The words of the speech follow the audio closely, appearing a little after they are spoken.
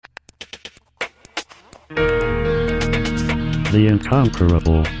The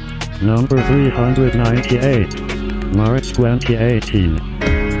Incomparable. Number 398. March 2018.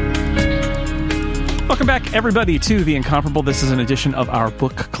 Welcome back, everybody, to The Incomparable. This is an edition of our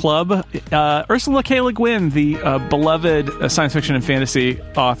book club. Ursula K. Le Guin, the beloved science fiction and fantasy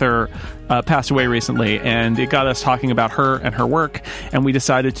author, passed away recently, and it got us talking about her and her work, and we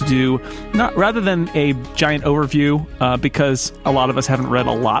decided to do, rather than a giant overview, because a lot of us haven't read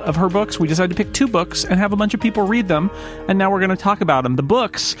a lot of her books, we decided to pick 2 books and have a bunch of people read them, and now we're going to talk about them. The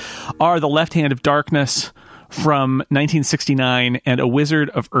books are The Left Hand of Darkness from 1969 and A Wizard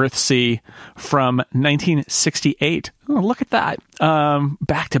of Earthsea from 1968. Oh, look at that.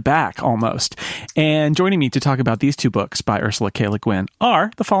 Back to back, almost. And joining me to talk about these 2 books by Ursula K. Le Guin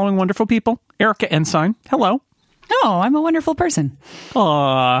are the following wonderful people. Erica Ensign. Hello. Oh, I'm a wonderful person.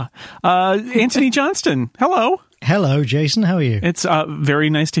 Anthony Johnston. Hello. Hello, Jason. How are you? It's very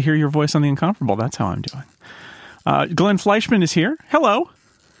nice to hear your voice on The Incomparable. That's how I'm doing. Glenn Fleischman is here. Hello.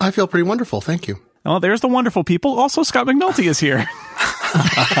 I feel pretty wonderful. Thank you. Oh, there's the wonderful people. Also, Scott McNulty is here.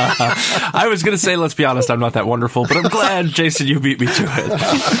 I was going to say, let's be honest, I'm not that wonderful, but I'm glad, Jason, you beat me to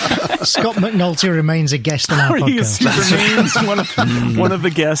it. Scott McNulty remains a guest on our podcast. He remains one of the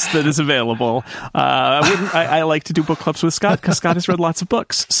guests that is available. I like to do book clubs with Scott because Scott has read lots of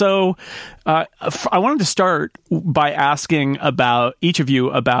books. So I wanted to start by asking about each of you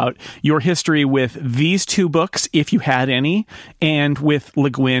about your history with these 2 books, if you had any, and with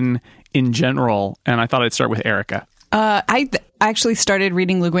Le Guin in general. And I thought I'd start with Erica. I actually started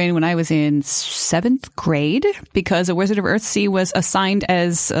reading Le Guin when I was in 7th grade because A Wizard of Earthsea was assigned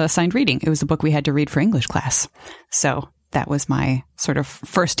as assigned reading. It was the book we had to read for English class. So that was my sort of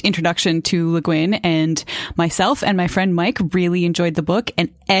first introduction to Le Guin, and myself and my friend Mike really enjoyed the book,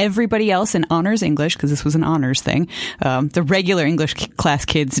 and everybody else in honors English, because this was an honors thing, the regular English class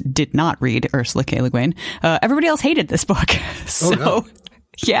kids did not read Ursula K. Le Guin. Everybody else hated this book. So, no.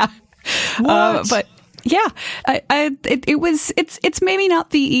 Yeah. But yeah, it's maybe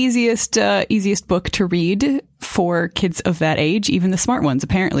not the easiest book to read for kids of that age, even the smart ones,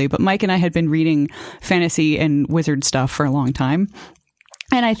 apparently. But Mike and I had been reading fantasy and wizard stuff for a long time.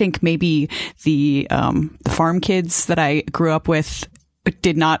 And I think maybe the farm kids that I grew up with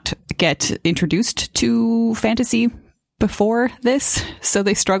did not get introduced to fantasy before this. So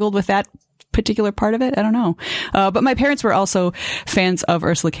they struggled with that particular part of it. I don't know. But my parents were also fans of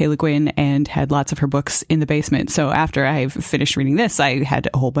Ursula K. Le Guin and had lots of her books in the basement. So after I finished reading this, I had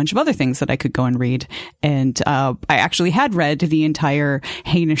a whole bunch of other things that I could go and read. And I actually had read the entire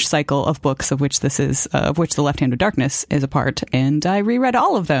Hainish cycle of books of which this is, of which The Left Hand of Darkness is a part. And I reread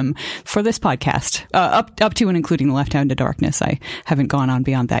all of them for this podcast, up to and including The Left Hand of Darkness. I haven't gone on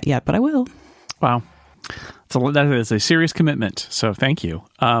beyond that yet, but I will. Wow. So that is a serious commitment. So thank you.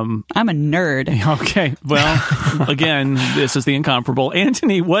 I'm a nerd. Okay. Well, again, this is The Incomparable.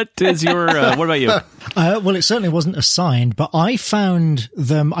 Anthony, what is your, what about you? Well, it certainly wasn't assigned, but I found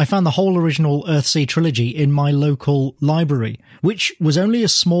the whole original Earthsea trilogy in my local library, which was only a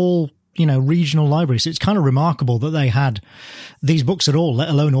small, regional library. So it's kind of remarkable that they had these books at all, let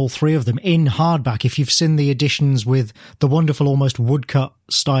alone all 3 of them in hardback. If you've seen the editions with the wonderful, almost woodcut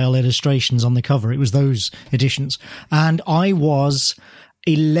style illustrations on the cover, it was those editions. And I was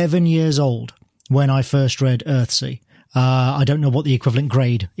 11 years old when I first read Earthsea. I don't know what the equivalent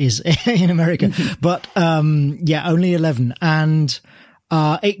grade is in America, but, only 11. And,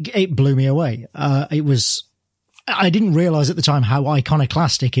 it blew me away. I didn't realize at the time how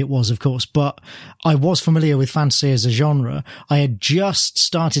iconoclastic it was, of course, but I was familiar with fantasy as a genre. I had just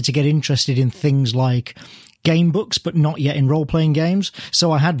started to get interested in things like game books, but not yet in role-playing games.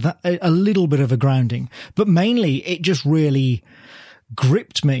 So I had a little bit of a grounding, but mainly it just really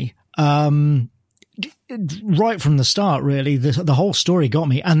gripped me. Right from the start, really, the whole story got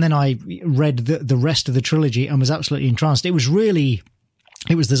me. And then I read the rest of the trilogy and was absolutely entranced.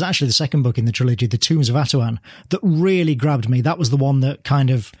 There's actually the second book in the trilogy, The Tombs of Atuan, that really grabbed me. That was the one that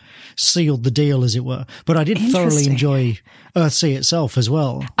kind of sealed the deal, as it were. But I did thoroughly enjoy Earthsea itself as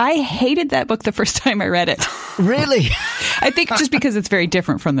well. I hated that book the first time I read it. Really? I think just because it's very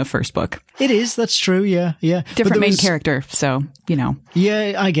different from the first book. It is. That's true. Yeah. Different main character. So,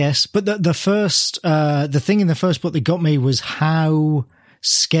 Yeah, I guess. But the thing in the first book that got me was how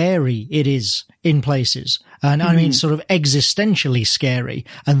scary it is in places. And I mean, sort of existentially scary.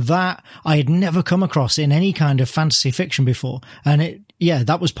 And that I had never come across in any kind of fantasy fiction before. And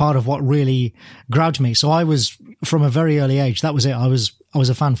that was part of what really grabbed me. So I was, from a very early age, that was it. I was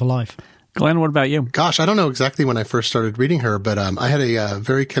a fan for life. Glenn, what about you? Gosh, I don't know exactly when I first started reading her, but I had a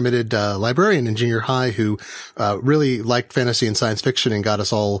very committed librarian in junior high who really liked fantasy and science fiction and got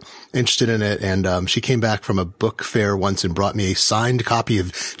us all interested in it. And she came back from a book fair once and brought me a signed copy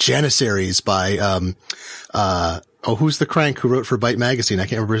of Janissaries by who's the crank who wrote for Byte magazine? I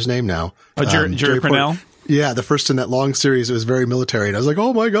can't remember his name now. Jerry Purnell? Yeah, the first in that long series. It was very military. And I was like,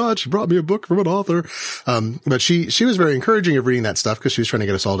 oh my God, she brought me a book from an author. But she was very encouraging of reading that stuff because she was trying to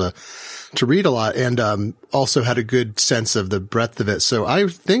get us all to read a lot, and also had a good sense of the breadth of it. So I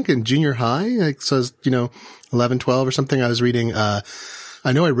think in junior high, like, so I was, 11, 12 or something, I was reading, I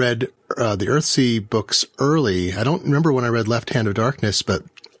know I read the Earthsea books early. I don't remember when I read Left Hand of Darkness, but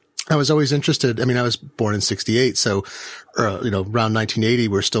I was always interested. I mean, I was born in 68, so around 1980,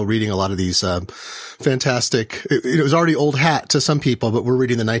 we're still reading a lot of these fantastic. It was already old hat to some people, but we're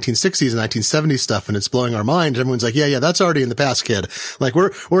reading the 1960s and 1970s stuff, and it's blowing our mind. Everyone's like, yeah, that's already in the past, kid. Like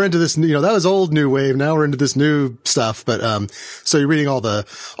we're into this, that was old new wave. Now we're into this new stuff. But so you're reading all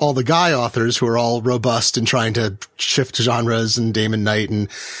the guy authors who are all robust and trying to shift genres, and Damon Knight and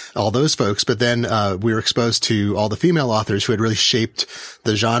all those folks. But then we were exposed to all the female authors who had really shaped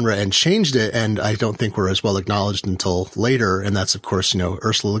the genre and changed it, and I don't think were as well acknowledged until later. And that's, of course,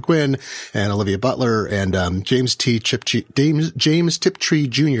 Ursula Le Guin and Olivia Butler and James Tiptree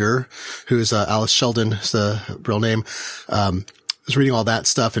Jr., who's Alice Sheldon is the real name. Was reading all that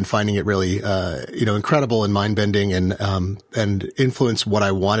stuff and finding it really incredible and mind-bending and influenced what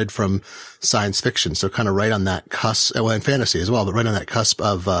I wanted from science fiction. So kind of right on that cusp, and fantasy as well, but right on that cusp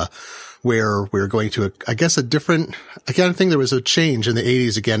of where we're going to, I kind of think there was a change in the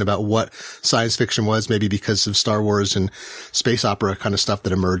 80s again about what science fiction was, maybe because of Star Wars and space opera kind of stuff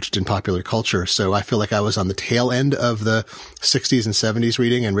that emerged in popular culture. So I feel like I was on the tail end of the 60s and 70s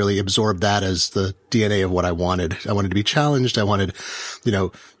reading and really absorbed that as the DNA of what I wanted. I wanted to be challenged. I wanted,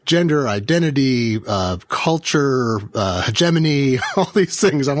 gender, identity, culture, hegemony, all these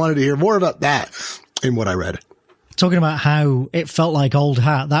things. I wanted to hear more about that in what I read. Talking about how it felt like old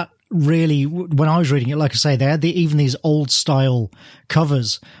hat, that really, when I was reading it, like I say, they had even these old style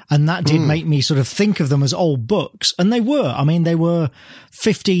covers, and that did make me sort of think of them as old books. And they were. I mean, they were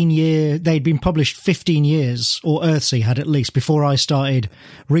they'd been published 15 years, or Earthsea had at least, before I started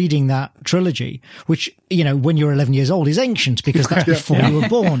reading that trilogy, which, when you're 11 years old is ancient because that's before you were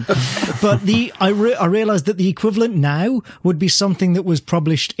born. But I realized that the equivalent now would be something that was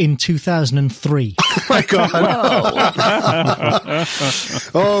published in 2003. Oh my God.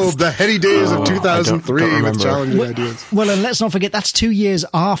 Oh, the heady days of 2003 with challenging ideas. Well, and let's not forget, that's 2 years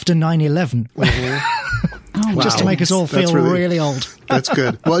after 9/11. Just to make us all feel really old. That's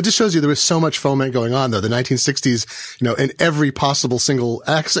good. Well, it just shows you there was so much foment going on, though. The 1960s, in every possible single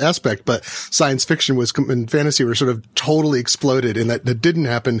aspect, but science fiction and fantasy were sort of totally exploded, and that didn't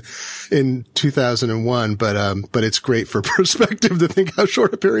happen in 2001. But it's great for perspective to think how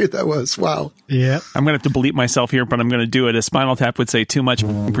short a period that was. Wow. Yeah. I'm going to have to bleep myself here, but I'm going to do it. As Spinal Tap would say, too much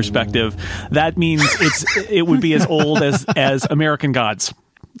perspective. That means it would be as old as American Gods.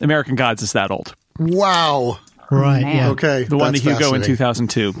 American Gods is that old. Wow. Right. Man. Yeah. Okay. The one to Hugo in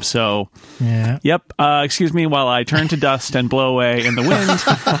 2002. So, yeah. Yep. Excuse me while I turn to dust and blow away in the wind.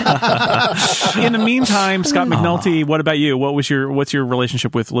 In the meantime, Scott McNulty, what about you? What's your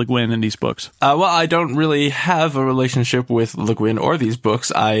relationship with Le Guin in these books? Well, I don't really have a relationship with Le Guin or these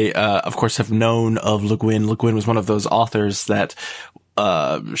books. I, of course, have known of Le Guin. Le Guin was one of those authors that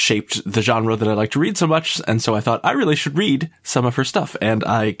shaped the genre that I like to read so much, and so I thought I really should read some of her stuff, and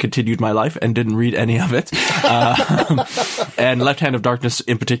I continued my life and didn't read any of it. And Left Hand of Darkness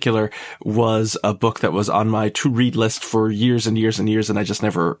in particular was a book that was on my to-read list for years and years and years, and I just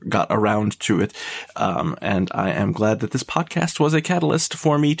never got around to it. And I am glad that this podcast was a catalyst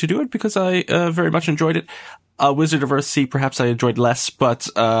for me to do it, because I very much enjoyed it. Wizard of Earthsea, perhaps I enjoyed less, but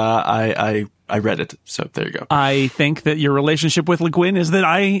I read it, so there you go. I think that your relationship with Le Guin is that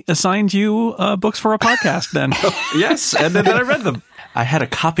I assigned you books for a podcast then. Yes, and then I read them. I had a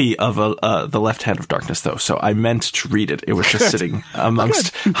copy of The Left Hand of Darkness, though, so I meant to read it. It was just sitting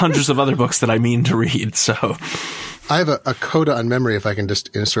amongst hundreds of other books that I mean to read, so... I have a coda on memory, if I can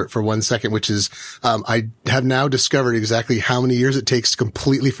just insert for 1 second, which is, I have now discovered exactly how many years it takes to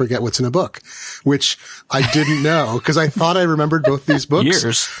completely forget what's in a book, which I didn't know, because I thought I remembered both these books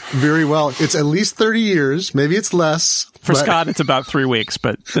years very well. It's at least 30 years. Maybe it's less. For Scott, it's about 3 weeks,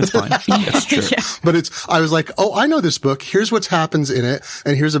 but that's fine. That's true. Yeah. But I was like, oh, I know this book. Here's what happens in it.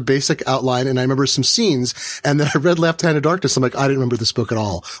 And here's a basic outline. And I remember some scenes. And then I read Left Hand of Darkness. I'm like, I didn't remember this book at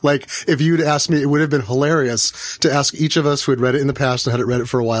all. Like, if you'd asked me, it would have been hilarious to ask each of us who had read it in the past and had read it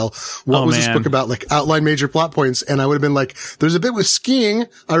for a while, what was this book about? Like, outline major plot points. And I would have been like, there's a bit with skiing.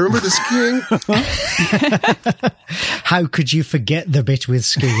 I remember the skiing. How could you forget the bit with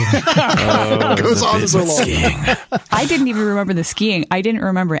skiing? It goes on so long. I didn't even remember the skiing. I didn't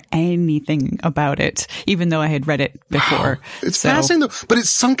remember anything about it, even though I had read it before. It's fascinating though, but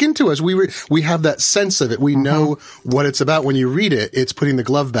it's sunk into us. We have that sense of it. We know what it's about. When you read it, it's putting the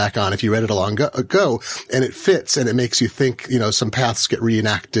glove back on if you read it a long ago, and it fits and it makes you think, some paths get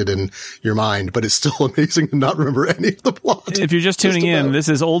reenacted in your mind, but it's still amazing to not remember any of the plot. If you're just tuning in, this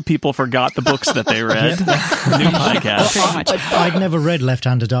is Old People Forgot the Books That They Read. New podcast. I'd never read Left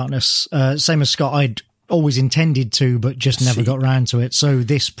Hand of Darkness. Same as Scott, I'd always intended to, but just never got around to it. So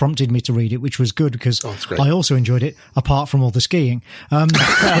this prompted me to read it, which was good because I also enjoyed it, apart from all the skiing. I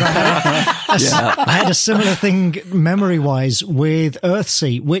had a similar thing memory-wise with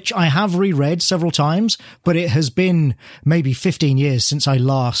Earthsea, which I have reread several times, but it has been maybe 15 years since I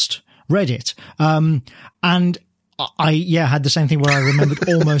last read it. And I had the same thing where I remembered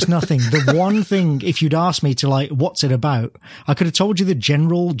almost nothing. The one thing, if you'd asked me to what's it about, I could have told you the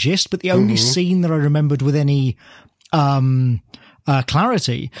general gist, but the only scene that I remembered with any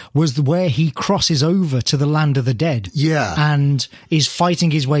clarity was where he crosses over to the land of the dead. Yeah. And is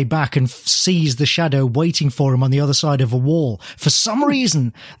fighting his way back and sees the shadow waiting for him on the other side of a wall. For some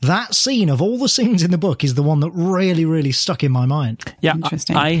reason, that scene of all the scenes in the book is the one that really, really stuck in my mind. Yeah.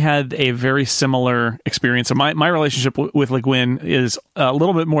 Interesting. I had a very similar experience. So my relationship with Le Guin is a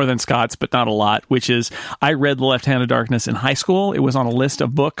little bit more than Scott's, but not a lot, which is I read The Left Hand of Darkness in high school. It was on a list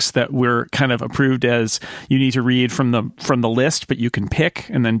of books that were kind of approved as you need to read from the list, but you can pick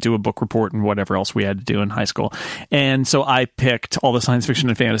and then do a book report and whatever else we had to do in high school. And so I picked all the science fiction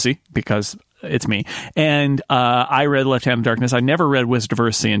and fantasy because it's me. And I read Left Hand of Darkness. I never read Wizard of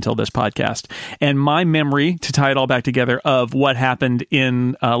Earthsea until this podcast. And my memory, to tie it all back together, of what happened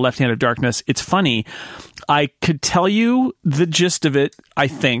in Left Hand of Darkness, it's funny. I could tell you the gist of it, I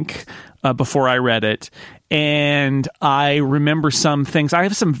think, before I read it. And I remember some things. I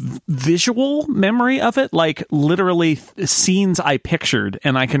have some visual memory of it, like literally scenes I pictured,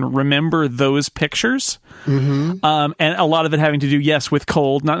 and I can remember those pictures. And a lot of it having to do, yes, with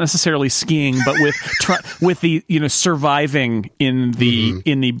cold, not necessarily skiing, but with the surviving in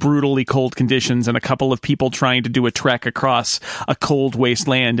the brutally cold conditions, and a couple of people trying to do a trek across a cold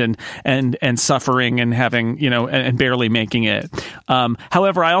wasteland and suffering and having and barely making it.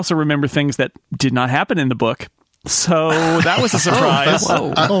 However, I also remember things that did not happen in the book. So that was a surprise.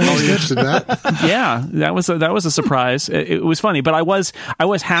 I'm interested in that. Yeah, that was a surprise. It was funny, but I was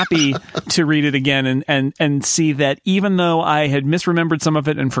happy to read it again and see that even though I had misremembered some of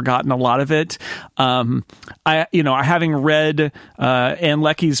it and forgotten a lot of it, having read Ann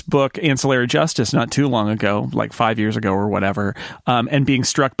Leckie's book Ancillary Justice not too long ago, like 5 years ago or whatever, and being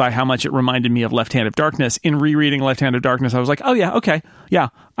struck by how much it reminded me of Left Hand of Darkness. In rereading Left Hand of Darkness, I was like, oh yeah, okay, yeah,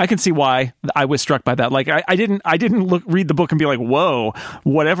 I can see why I was struck by that. Like I didn't read the book and be like, whoa,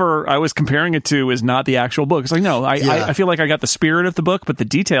 whatever I was comparing it to is not the actual book. It's like, no, I feel like I got the spirit of the book, but the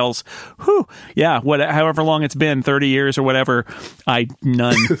details, however long it's been, 30 years or whatever,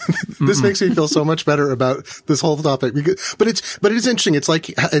 none. This makes me feel so much better about this whole topic but it is interesting. It's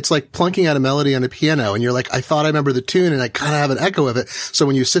like plunking out a melody on a piano, and you're like, I thought I remember the tune, and I kind of have an echo of it. So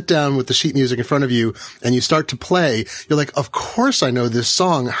when you sit down with the sheet music in front of you and you start to play, you're like, of course I know this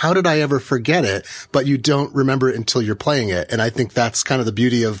song. How did I ever forget it? But you don't remember it until you're playing it. And I think that's kind of the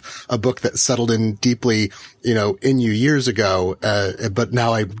beauty of a book that settled in deeply, in you years ago. But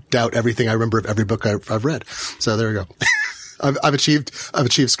now I doubt everything I remember of every book I've read. So there we go. I've achieved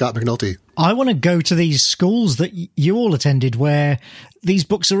Scott McNulty. I want to go to these schools that you all attended where these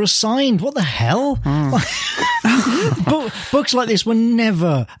books are assigned. What the hell? Books like this were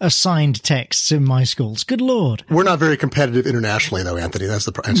never assigned texts in my schools. Good Lord. We're not very competitive internationally, though, Anthony. That's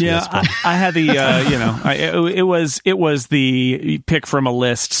the problem. Yeah, I had the, it was the pick from a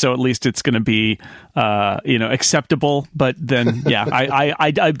list, so at least it's going to be, acceptable. But then, yeah,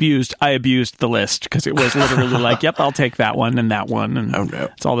 I abused the list because it was literally like, yep, I'll take that one and that one. And oh, no.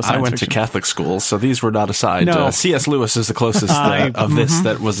 It's all the science I went fiction. to Catholic schools, so these were not assigned. No. C.S. Lewis is the closest of this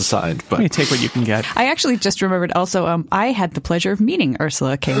that was assigned. But you take what you can get. I actually just remembered also, I had the pleasure of meeting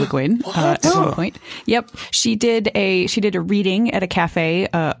Ursula K. Le Guin at one point. Yep. She did a reading at a cafe,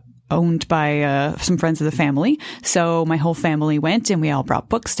 owned by some friends of the family. So my whole family went, and we all brought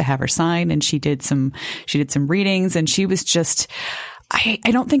books to have her sign, and she did some readings, and she was just, I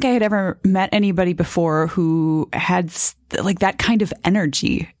don't think I had ever met anybody before who had like that kind of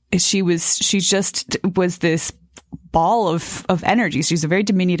energy. She just was this ball of energy. She's a very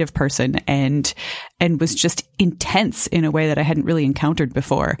diminutive person and was just intense in a way that I hadn't really encountered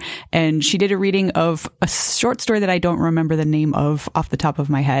before. And she did a reading of a short story that I don't remember the name of off the top of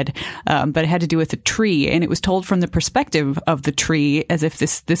my head, but it had to do with a tree, and it was told from the perspective of the tree, as if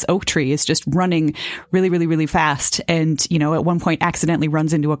this oak tree is just running really, really, really fast, and at one point accidentally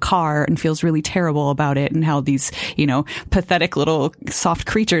runs into a car and feels really terrible about it, and how these pathetic little soft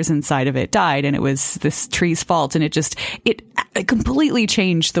creatures inside of it died, and it was this tree's fault. And it completely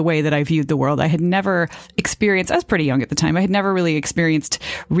changed the way that I viewed the world. I had never experienced, I was pretty young at the time, I had never really experienced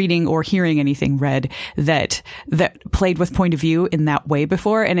reading or hearing anything read that played with point of view in that way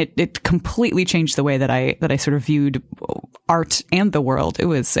before, and it completely changed the way that I sort of viewed art and the world. It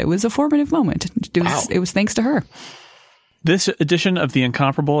was a formative moment. It was thanks to her. This edition of The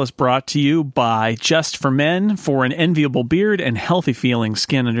Incomparable is brought to you by Just for Men. For an enviable beard and healthy feeling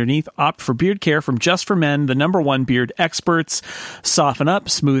skin underneath, opt for beard care from Just for Men, the #1 beard experts. Soften up,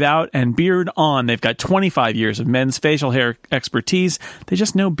 smooth out, and beard on. They've got 25 years of men's facial hair expertise. They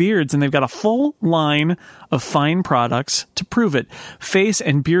just know beards, and they've got a full line of fine products to prove it. Face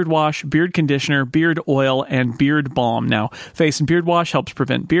and beard wash, beard conditioner, beard oil, and beard balm. Now, face and beard wash helps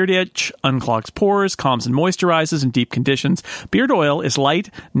prevent beard itch, unclogs pores, calms and moisturizes in deep conditions. Beard oil is light,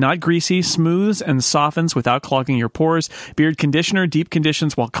 not greasy, smooths and softens without clogging your pores. Beard conditioner deep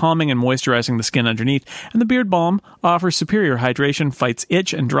conditions while calming and moisturizing the skin underneath. And the beard balm offers superior hydration, fights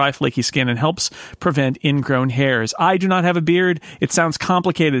itch and dry, flaky skin, and helps prevent ingrown hairs. I do not have a beard. It sounds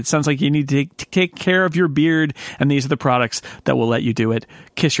complicated. It sounds like you need to take care of your beard, and these are the products that will let you do it.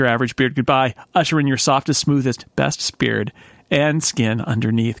 Kiss your average beard goodbye. Usher in your softest, smoothest, best beard and skin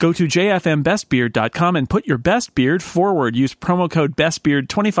underneath. Go to jfmbestbeard.com and put your best beard forward. Use promo code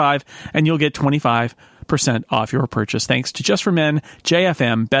BESTBEARD25 and you'll get 25% off your purchase. Thanks to Just for Men,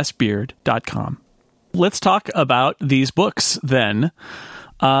 jfmbestbeard.com. Let's talk about these books then.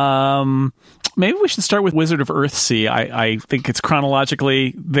 Maybe we should start with Wizard of Earthsea. I think it's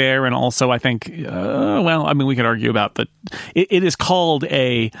chronologically there, and also I think, we could argue about that. It is called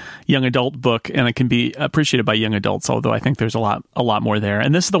a young adult book, and it can be appreciated by young adults, although I think there's a lot more there.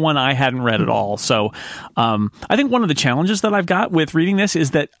 And this is the one I hadn't read at all. So I think one of the challenges that I've got with reading this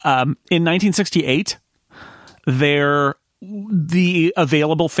is that in 1968, the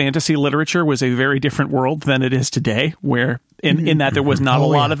available fantasy literature was a very different world than it is today, where in that there was not a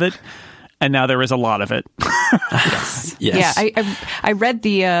lot of it. And now there is a lot of it. Yes. Yeah, I read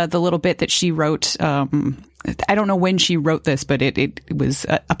the little bit that she wrote. I don't know when she wrote this, but it was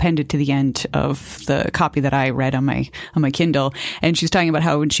appended to the end of the copy that I read on my Kindle. And she was talking about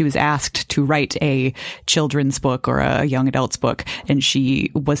how when she was asked to write a children's book or a young adult's book, and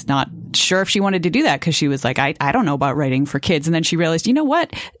she was not sure if she wanted to do that because she was like, I don't know about writing for kids. And then she realized, you know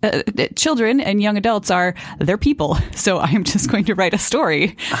what? Children and young adults they're people. So I'm just going to write a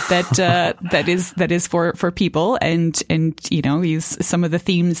story that is for people and use some of the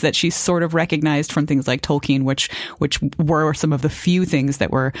themes that she sort of recognized from things like Tolkien, which were some of the few things that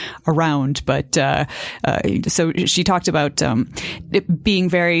were around. But so she talked about it being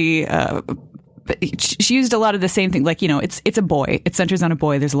very. She used a lot of the same thing, like, it's a boy. It centers on a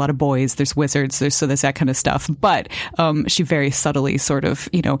boy. There's a lot of boys. There's wizards. There's that kind of stuff. But she very subtly sort of,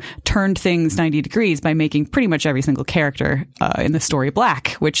 turned things 90 degrees by making pretty much every single character in the story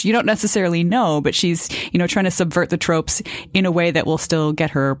black, which you don't necessarily know, but she's, trying to subvert the tropes in a way that will still get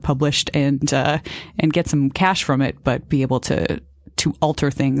her published and get some cash from it, but be able to alter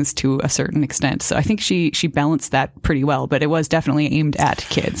things to a certain extent. So I think she balanced that pretty well, but it was definitely aimed at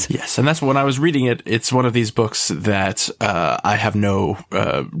kids. Yes, and that's when I was reading it. It's one of these books that I have no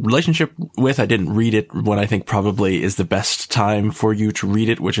relationship with. I didn't read it when I think probably is the best time for you to read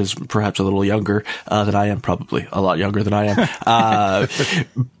it, which is perhaps a little younger than I am, probably a lot younger than I am.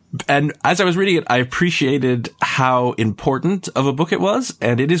 And as I was reading it, I appreciated how important of a book it was,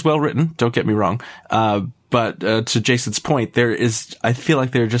 and it is well written, don't get me wrong. But to Jason's point, I feel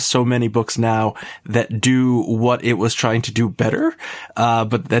like there are just so many books now that do what it was trying to do better.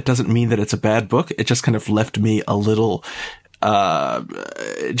 But that doesn't mean that it's a bad book. It just kind of left me a little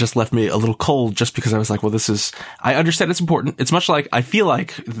cold, just because I was like, well, I understand it's important. It's much like, I feel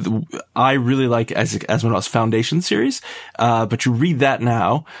like I really like Asmonauts Foundation series. But you read that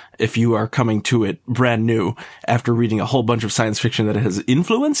now, if you are coming to it brand new after reading a whole bunch of science fiction that it has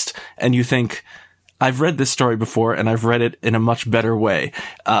influenced, and you think, I've read this story before and I've read it in a much better way.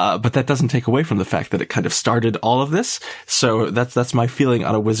 But that doesn't take away from the fact that it kind of started all of this. So that's my feeling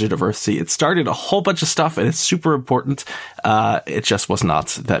on A Wizard of Earthsea. It started a whole bunch of stuff and it's super important. It just was not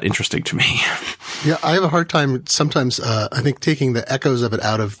that interesting to me. Yeah, I have a hard time sometimes, I think taking the echoes of it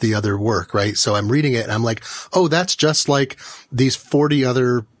out of the other work, right? So I'm reading it and I'm like, oh, that's just like these 40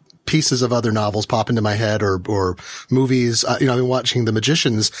 other pieces of other novels pop into my head or movies. I've been watching The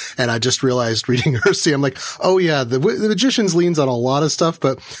Magicians and I just realized reading Earthsea, I'm like, oh yeah, the Magicians leans on a lot of stuff,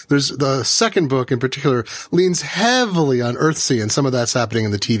 but there's the second book in particular leans heavily on Earthsea, and some of that's happening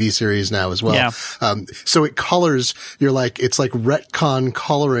in the TV series now as well. Yeah. So it colors, it's like retcon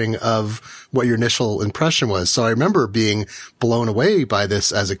coloring of what your initial impression was. So I remember being blown away by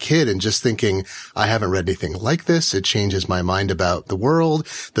this as a kid and just thinking, I haven't read anything like this. It changes my mind about the world.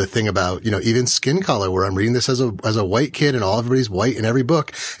 The thing about, even skin color, where I'm reading this as a white kid and everybody's white in every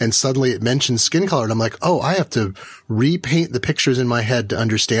book. And suddenly it mentions skin color. And I'm like, oh, I have to repaint the pictures in my head to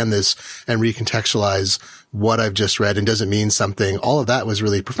understand this and recontextualize what I've just read and does it mean something. All of that was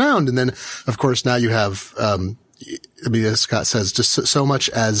really profound. And then, of course, now you have, as Scott says, just so much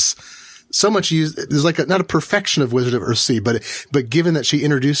used. There's like not a perfection of Wizard of Earthsea, but given that she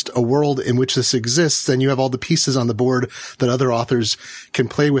introduced a world in which this exists, then you have all the pieces on the board that other authors can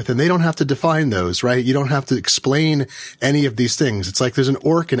play with, and they don't have to define those, right? You don't have to explain any of these things. It's like there's an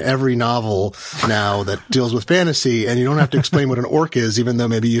orc in every novel now that deals with fantasy, and you don't have to explain what an orc is, even though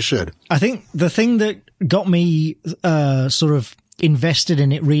maybe you should. I think the thing that got me sort of invested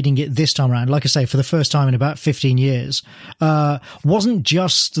in it, reading it this time around, like I say, for the first time in about 15 years, wasn't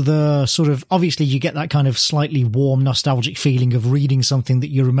just the sort of, obviously you get that kind of slightly warm, nostalgic feeling of reading something that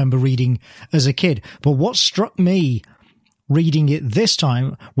you remember reading as a kid. But what struck me reading it this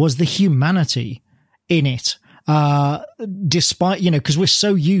time was the humanity in it. Despite, because we're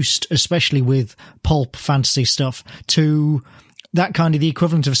so used, especially with pulp fantasy stuff, to that kind of the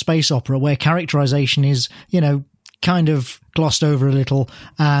equivalent of space opera where characterization is, kind of glossed over a little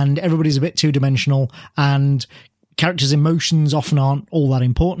and everybody's a bit two-dimensional and characters' emotions often aren't all that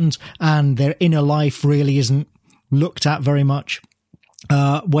important and their inner life really isn't looked at very much.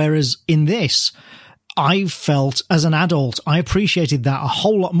 Whereas in this, I felt as an adult, I appreciated that a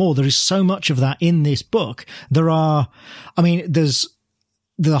whole lot more. There is so much of that in this book. There's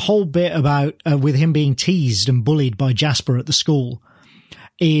the whole bit about with him being teased and bullied by Jasper at the school.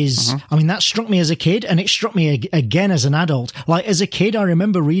 That struck me as a kid and it struck me again as an adult. Like as a kid, I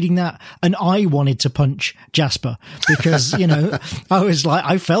remember reading that and I wanted to punch Jasper because, I was like,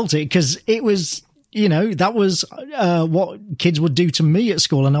 I felt it because it was, that was what kids would do to me at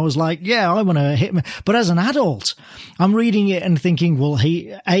school. And I was like, yeah, I want to hit him. But as an adult, I'm reading it and thinking, well,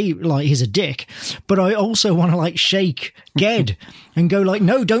 he's a dick. But I also want to shake Ged and go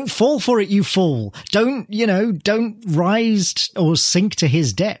no, don't fall for it, you fool. Don't rise or sink to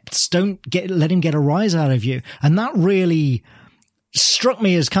his depths. Don't let him get a rise out of you. And that really struck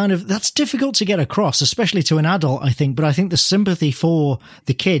me as kind of, that's difficult to get across, especially to an adult, I think. But I think the sympathy for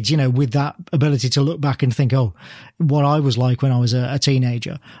the kids, with that ability to look back and think, oh, what I was like when I was a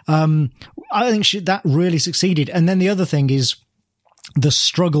teenager. I think that really succeeded. And then the other thing is the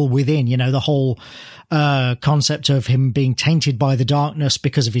struggle within, the whole concept of him being tainted by the darkness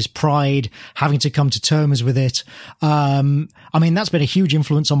because of his pride, having to come to terms with it. That's been a huge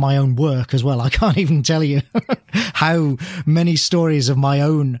influence on my own work as well. I can't even tell you how many stories of my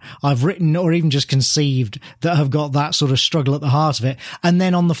own I've written or even just conceived that have got that sort of struggle at the heart of it. And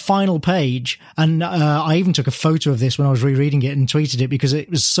then on the final page, and I even took a photo of this when I was rereading it and tweeted it because it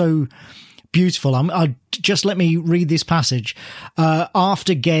was so beautiful. Just let me read this passage.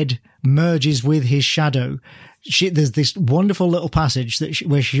 After Ged merges with his shadow, there's this wonderful little passage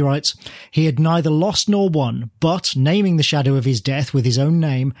where she writes, he had neither lost nor won, but, naming the shadow of his death with his own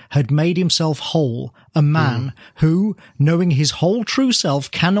name, had made himself whole, a man who, knowing his whole true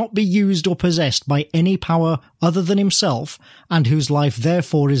self cannot be used or possessed by any power other than himself, and whose life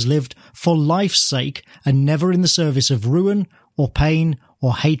therefore is lived for life's sake and never in the service of ruin or pain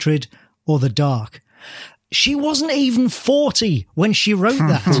or hatred or the dark. She wasn't even 40 when she wrote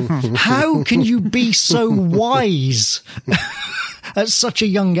that. How can you be so wise at such a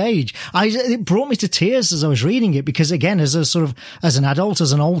young age? It brought me to tears as I was reading it because, again, as an adult,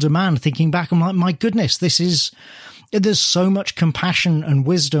 as an older man, thinking back, I'm like, my goodness, there's so much compassion and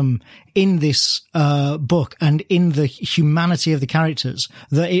wisdom in this book and in the humanity of the characters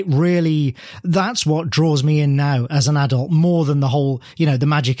that it really, that's what draws me in now as an adult more than the whole, the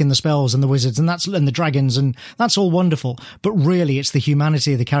magic and the spells and the wizards and the dragons, and that's all wonderful. But really it's the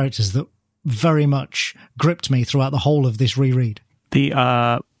humanity of the characters that very much gripped me throughout the whole of this reread.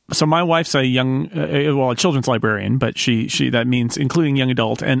 The So my wife's a a children's librarian, but she that means including young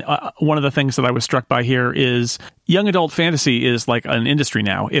adult. And one of the things that I was struck by here is young adult fantasy is like an industry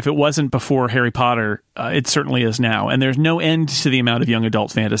now. If it wasn't before Harry Potter, it certainly is now. And there's no end to the amount of young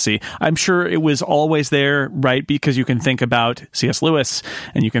adult fantasy. I'm sure it was always there, right? Because you can think about C.S. Lewis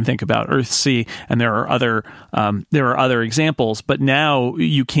and you can think about Earthsea, and there are other examples. But now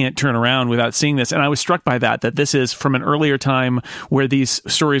you can't turn around without seeing this. And I was struck by that this is from an earlier time where these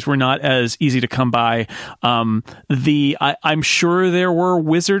stories were not as easy to come by. I'm sure there were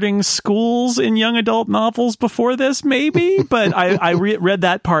wizarding schools in young adult novels before this, maybe, but I read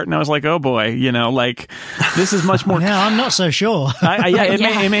that part and I was like, oh boy, this is much more. Yeah, I'm not so sure.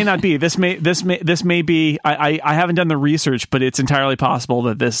 It may not be. This may be. I haven't done the research, but it's entirely possible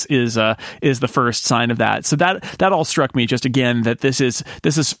that this is the first sign of that. So that all struck me just again that this is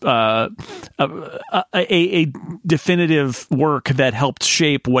a definitive work that helped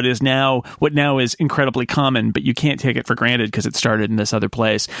shape what now is incredibly common, but you can't take it for granted because it started in this other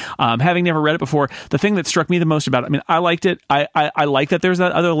place. Having never read it before, the thing that struck me the most about it, I mean, I liked it. I like that there's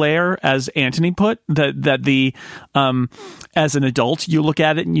that other layer, as Anthony put, that the as an adult you look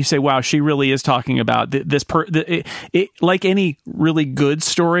at it and you say, wow, she really is talking about like any really good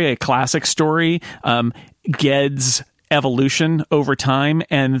story, a classic story, Ged's evolution over time,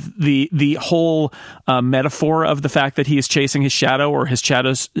 and the whole metaphor of the fact that he is chasing his shadow, or his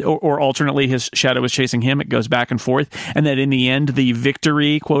shadows, or alternately his shadow is chasing him. It goes back and forth, and that in the end, the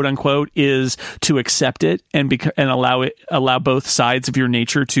victory, quote unquote, is to accept it and allow both sides of your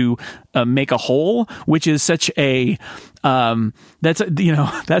nature to make a whole, which is such a that's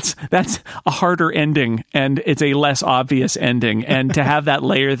a harder ending, and it's a less obvious ending, and to have that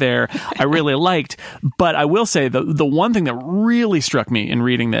layer there I really liked. But I will say the one thing that really struck me in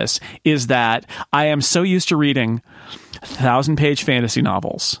reading this is that I am so used to reading 1,000-page fantasy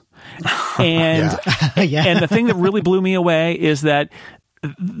novels, and and the thing that really blew me away is that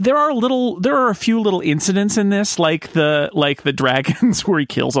there are a few little incidents in this, like the dragons where he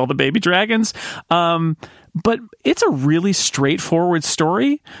kills all the baby dragons. But it's a really straightforward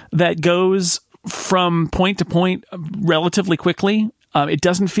story that goes from point to point relatively quickly. It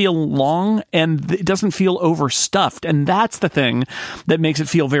doesn't feel long, and it doesn't feel overstuffed. And that's the thing that makes it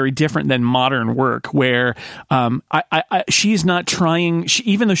feel very different than modern work, where she's not trying,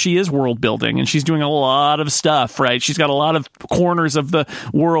 even though she is world building and she's doing a lot of stuff, right? She's got a lot of corners of the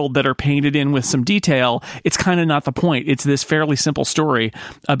world that are painted in with some detail. It's kind of not the point. It's this fairly simple story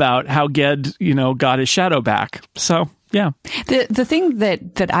about how Ged, got his shadow back. So, yeah. The thing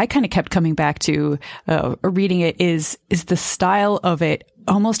that I kind of kept coming back to reading it is the style of it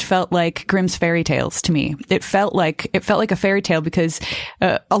almost felt like Grimm's fairy tales to me. It felt like a fairy tale because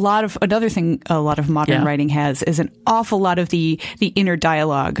another thing a lot of modern writing has is an awful lot of the inner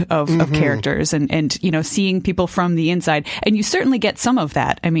dialogue of characters and seeing people from the inside. And you certainly get some of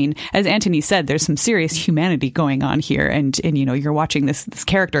that. I mean, as Anthony said, there's some serious humanity going on here, and you're watching this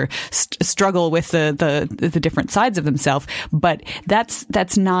character struggle with the different sides of themselves. But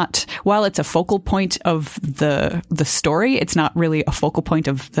that's not, while it's a focal point of the story, it's not really a focal point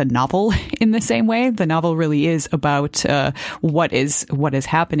of the novel in the same way. The novel really is about what is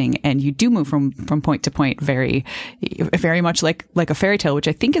happening, and you do move from point to point very, very much like a fairy tale, which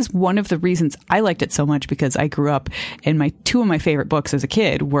I think is one of the reasons I liked it so much, because I grew up and two of my favorite books as a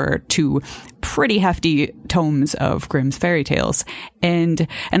kid were two pretty hefty tomes of Grimm's fairy tales, and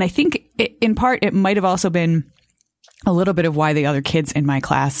I think in part it might have also been a little bit of why the other kids in my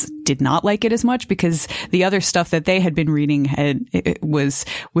class did not like it as much, because the other stuff that they had been reading was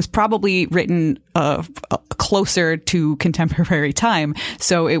probably written closer to contemporary time.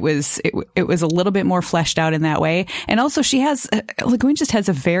 So it was a little bit more fleshed out in that way. And also Le Guin just has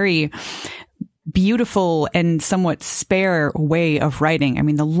a very beautiful and somewhat spare way of writing. I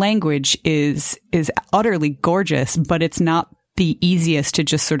mean, the language is utterly gorgeous, but it's not the easiest to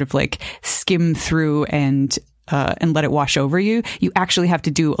just sort of like skim through and let it wash over you. You actually have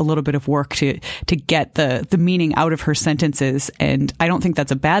to do a little bit of work to get the meaning out of her sentences. And I don't think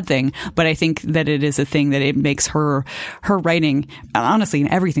that's a bad thing, but I think that it is a thing that it makes her writing, honestly, in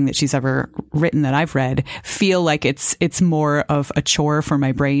everything that she's ever written that I've read, feel like it's more of a chore for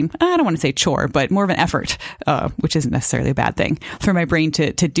my brain. I don't want to say chore, but more of an effort, which isn't necessarily a bad thing for my brain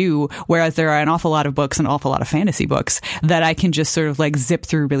to do. Whereas there are an awful lot of books, an awful lot of fantasy books that I can just sort of like zip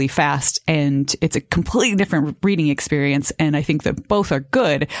through really fast. And it's a completely different reading experience, and I think that both are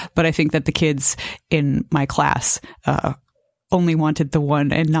good, but I think that the kids in my class only wanted the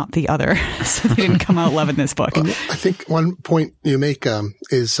one and not the other. So they didn't come out loving this book. I think one point you make,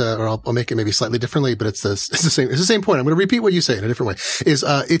 is, or I'll make it maybe slightly differently, but it's the same point. I'm going to repeat what you say in a different way.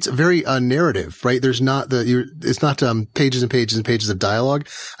 It's very, narrative, right? There's not it's not, pages and pages and pages of dialogue.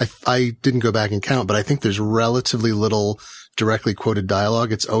 I didn't go back and count, but I think there's relatively little directly quoted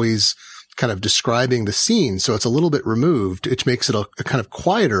dialogue. It's always kind of describing the scene. So it's a little bit removed, which makes it a kind of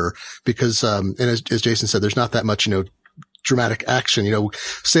quieter because, and as Jason said, there's not that much, dramatic action,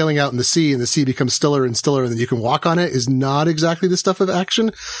 sailing out in the sea and the sea becomes stiller and stiller and then you can walk on it is not exactly the stuff of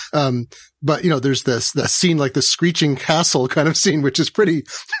action. But there's that scene, like the screeching castle kind of scene, which is pretty,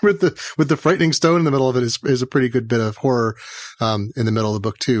 with the frightening stone in the middle of it is a pretty good bit of horror, in the middle of the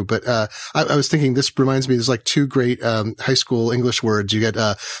book too. But, I was thinking this reminds me, there's like two great, high school English words. You get,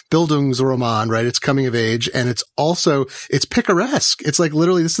 Bildungsroman, right? It's coming of age. And it's picaresque. It's like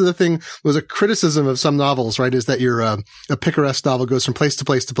literally, this is the thing, was a criticism of some novels, right? Is that a picaresque novel goes from place to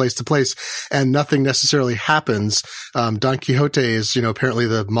place to place to place and nothing necessarily happens. Don Quixote is, apparently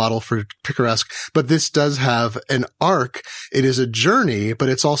the model for picaresque, but this does have an arc. It is a journey, but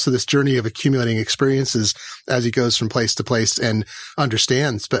it's also this journey of accumulating experiences as he goes from place to place and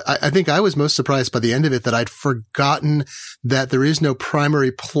understands. But I think I was most surprised by the end of it that I'd forgotten that there is no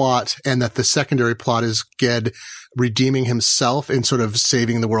primary plot and that the secondary plot is Ged redeeming himself and sort of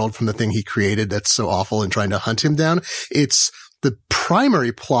saving the world from the thing he created that's so awful and trying to hunt him down. The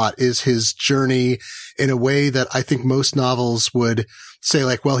primary plot is his journey in a way that I think most novels would say,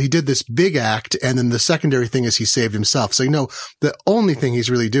 like, well, he did this big act and then the secondary thing is he saved himself. So, the only thing he's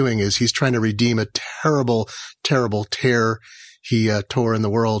really doing is he's trying to redeem a terrible, terrible tear he tore in the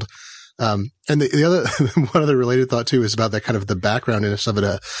world. And the other, one other related thought too is about that kind of the backgroundness of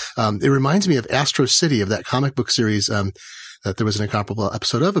it. It reminds me of Astro City, of that comic book series, that there was an Incomparable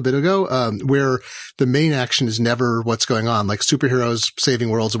episode of a bit ago, where the main action is never what's going on, like superheroes saving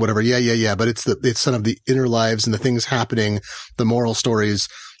worlds or whatever. Yeah. But it's some of the inner lives and the things happening, the moral stories,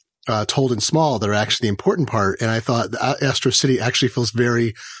 told in small that are actually the important part. And I thought Astro City actually feels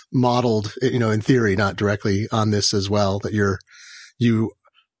very modeled, in theory, not directly on this as well, that you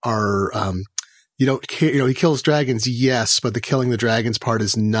don't care, he kills dragons, yes, but the killing the dragons part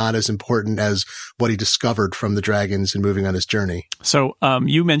is not as important as what he discovered from the dragons and moving on his journey. So,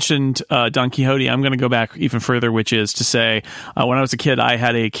 you mentioned, Don Quixote. I'm going to go back even further, which is to say, when I was a kid, I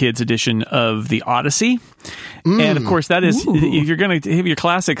had a kid's edition of the Odyssey. And of course, that is, if you're going to have your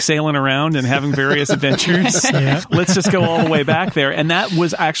classic sailing around and having various adventures, let's just go all the way back there. And that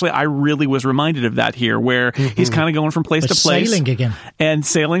was actually, I really was reminded of that here, where he's kind of going from place to place. Sailing again. And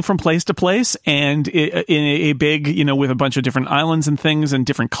sailing from place to place. And in a big, with a bunch of different islands and things and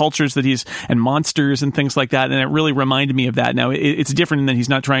different cultures and monsters and things like that. And it really reminded me of that. Now, it's different in that he's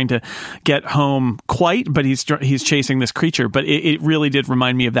not trying to get home quite, but he's chasing this creature. But it really did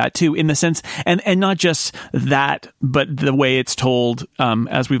remind me of that too, in the sense, and not just that, but the way it's told,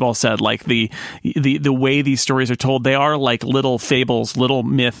 as we've all said, like the way these stories are told, they are like little fables, little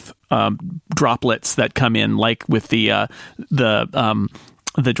myth droplets that come in, like with the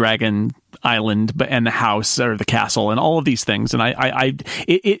dragon island and the house or the castle and all of these things. And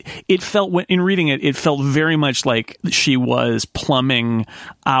it felt, in reading it, it felt very much like she was plumbing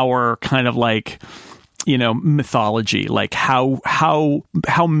our kind of like, mythology, like how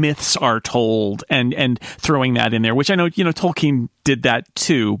myths are told and throwing that in there, which I know, Tolkien did that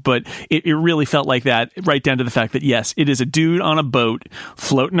too, but it really felt like that, right down to the fact that, yes, it is a dude on a boat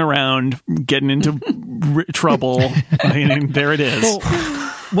floating around, getting into trouble. I mean, there it is. Well,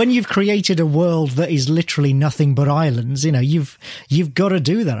 when you've created a world that is literally nothing but islands, you've got to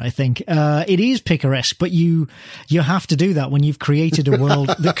do that, I think. It is picaresque, but you have to do that when you've created a world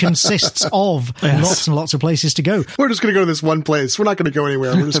that consists of lots and lots of places to go. We're just going to go to this one place. We're not going to go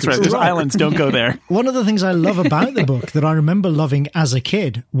anywhere. We're just That's right. There's islands. Don't go there. One of the things I love about the book that I remember loving as a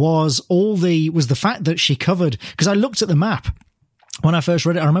kid was the fact that she covered, because I looked at the map. When I first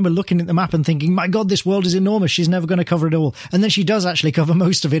read it, I remember looking at the map and thinking, my God, this world is enormous. She's never going to cover it all. And then she does actually cover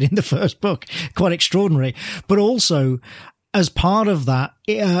most of it in the first book. Quite extraordinary. But also, as part of that,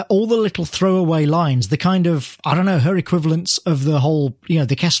 all the little throwaway lines, the kind of, I don't know, her equivalents of the whole,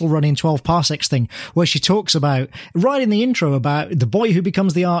 the Kessel Run in 12 parsecs thing, where she talks about, right in the intro, about the boy who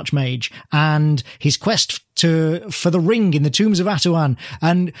becomes the Archmage and his quest for the ring in the tombs of Atuan,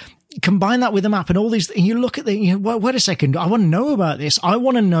 and combine that with the map and all these, and you look at wait a second, I want to know about this. I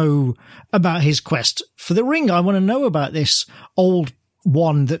want to know about his quest for the ring. I want to know about this old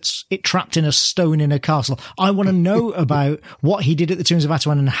one that's trapped in a stone in a castle. I want to know about what he did at the tombs of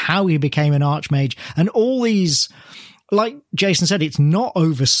Atuan and how he became an Archmage, and all these like Jason said, it's not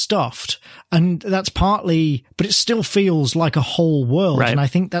overstuffed, and that's partly, but it still feels like a whole world. Right. And I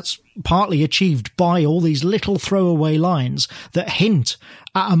think that's partly achieved by all these little throwaway lines that hint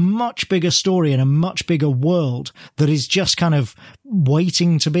at a much bigger story and a much bigger world that is just kind of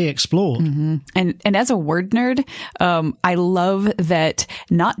waiting to be explored. Mm-hmm. And as a word nerd, I love that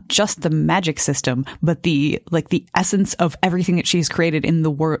not just the magic system, but the essence of everything that she's created in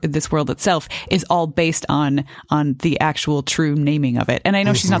this world itself is all based on the actual true naming of it. And I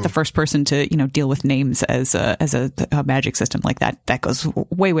know she's not the first person to, deal with names as a magic system like that. That goes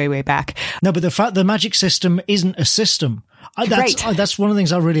way, way, way back. No, but the fact the magic system isn't a system, that's one of the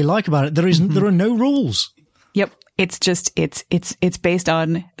things I really like about it. There are no rules. Yep. It's just, it's based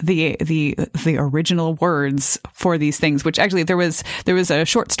on the original words for these things, which actually there was a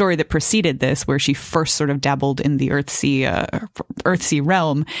short story that preceded this where she first sort of dabbled in the Earthsea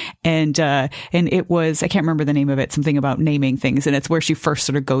realm. And it was, I can't remember the name of it, something about naming things. And it's where she first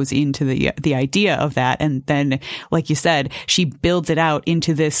sort of goes into the idea of that. And then, like you said, she builds it out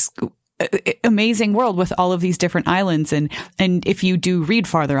into this amazing world with all of these different islands, and if you do read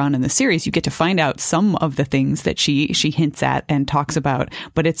farther on in the series, you get to find out some of the things that she hints at and talks about,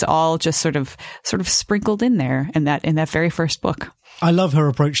 but it's all just sort of sprinkled in there in that very first book. I love her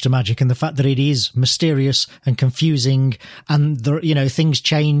approach to magic and the fact that it is mysterious and confusing, and things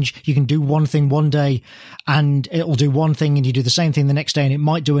change. You can do one thing one day and it'll do one thing, and you do the same thing the next day and it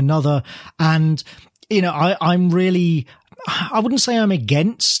might do another. And I'm really, I wouldn't say I'm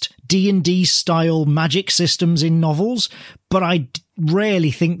against D&D style magic systems in novels, but I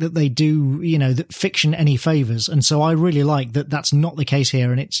rarely think that they do, that fiction any favors. And so I really like that that's not the case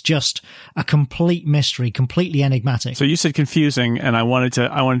here. And it's just a complete mystery, completely enigmatic. So you said confusing, and I wanted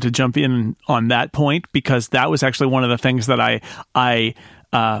to jump in on that point, because that was actually one of the things that I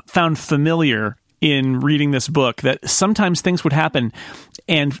found familiar in reading this book, that sometimes things would happen,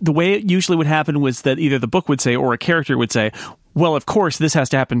 and the way it usually would happen was that either the book would say or a character would say, well, of course this has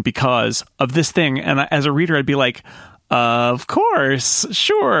to happen because of this thing. And as a reader, I'd be like, of course,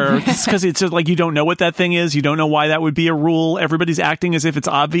 sure. Because it's just like, you don't know what that thing is. You don't know why that would be a rule. Everybody's acting as if it's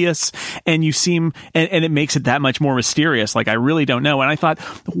obvious, and you seem, and it makes it that much more mysterious. Like, I really don't know. And I thought,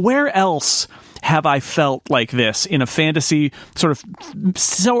 where else have I felt like this in a fantasy sort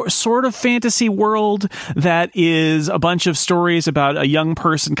of fantasy world that is a bunch of stories about a young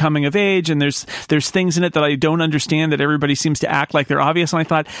person coming of age, and there's things in it that I don't understand, that everybody seems to act like they're obvious. And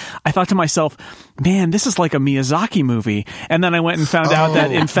I thought to myself, man, this is like a Miyazaki movie. And then I went and found out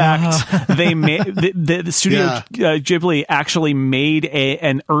that in fact they made the studio Ghibli actually made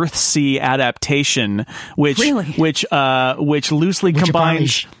an Earthsea adaptation, which loosely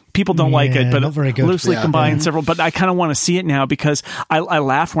combines. People don't like it, but loosely combined several. But I kind of want to see it now, because I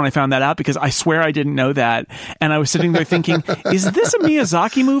laughed when I found that out, because I swear I didn't know that. And I was sitting there thinking, is this a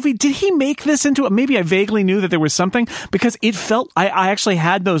Miyazaki movie? Did he make this into maybe I vaguely knew that there was something, because it felt, I actually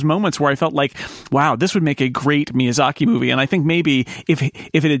had those moments where I felt like, wow, this would make a great Miyazaki movie. And I think maybe if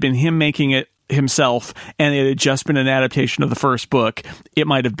it had been him making it himself and it had just been an adaptation of the first book, it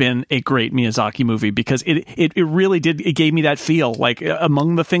might have been a great Miyazaki movie, because it really did. It gave me that feel, like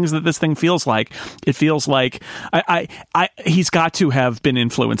among the things that this thing feels like, it feels like he's got to have been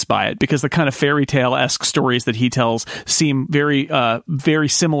influenced by it, because the kind of fairy tale-esque stories that he tells seem very, very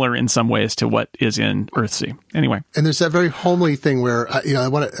similar in some ways to what is in Earthsea. Anyway. And there's that very homely thing where, I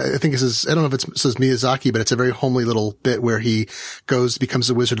think this is, I don't know if it says Miyazaki, but it's a very homely little bit where he becomes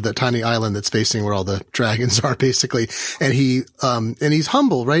a wizard of that tiny island that's facing where all the dragons are, basically. And he's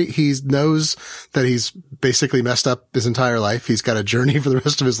humble, right? He knows that he's basically messed up his entire life. He's got a journey for the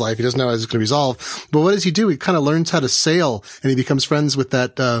rest of his life. He doesn't know how it's going to resolve. But what does he do? He kind of learns how to sail, and he becomes friends with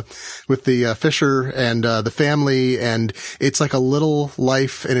with the fisher and the family. And it's like a little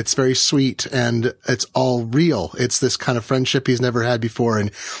life, and it's very sweet, and it's all real. It's this kind of friendship he's never had before, and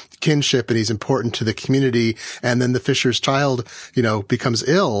kinship, and he's important to the community. And then the fisher's child, becomes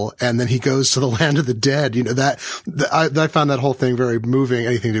ill, and then he goes to the land of the dead. I found that whole thing very moving.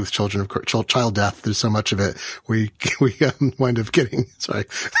 Anything to do with children, of child death. There's so much of it. We wind up getting, sorry.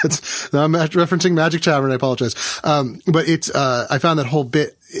 I'm referencing Magic Tavern. I apologize. But it's, I found that whole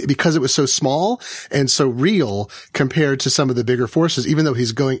bit, because it was so small and so real compared to some of the bigger forces, even though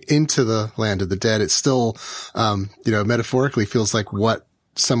he's going into the land of the dead, it still, metaphorically feels like what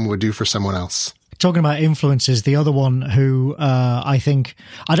someone would do for someone else. Talking about influences, the other one who I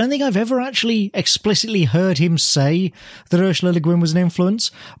don't think I've ever actually explicitly heard him say that Ursula Le Guin was an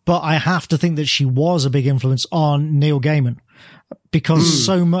influence, but I have to think that she was a big influence on Neil Gaiman, because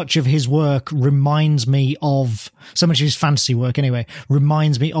so much of his work reminds me of, so much of his fantasy work anyway,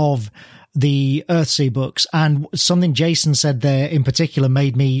 reminds me of the Earthsea books. And something Jason said there in particular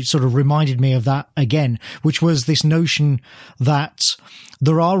reminded me of that again, which was this notion that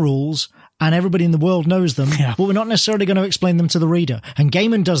there are rules and everybody in the world knows them, but we're not necessarily going to explain them to the reader. And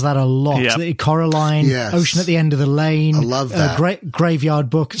Gaiman does that a lot. Yep. Coraline, yes. Ocean at the End of the Lane. I love that. Graveyard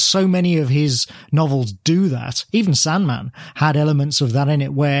Book. So many of his novels do that. Even Sandman had elements of that in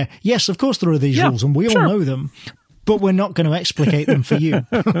it where, yes, of course there are these rules and we all know them, but we're not going to explicate them for you.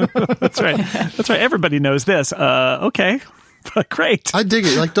 That's right. That's right. Everybody knows this. Okay. Great. I dig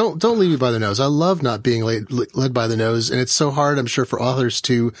it. Like, don't lead me by the nose. I love not being led by the nose. And it's so hard, I'm sure, for authors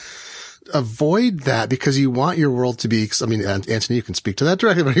to avoid that because you want your world to be, I mean, Anthony, you can speak to that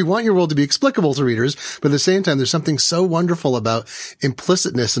directly, but you want your world to be explicable to readers. But at the same time, there's something so wonderful about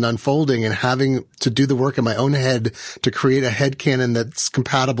implicitness and unfolding and having to do the work in my own head to create a headcanon that's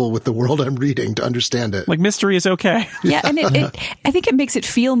compatible with the world I'm reading to understand it. Like mystery is okay. Yeah. And I think it makes it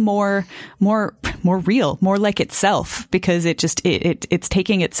feel more real, more like itself, because it's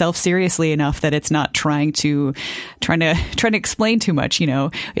taking itself seriously enough that it's not trying to explain too much.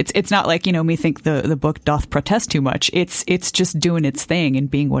 It's not like, me think the book doth protest too much. It's just doing its thing and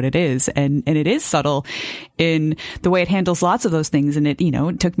being what it is. And it is subtle in the way it handles lots of those things. And it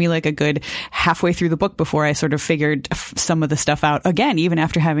took me like a good halfway through the book before I sort of figured some of the stuff out again, even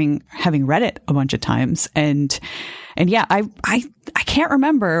after having read it a bunch of times. And yeah, I can't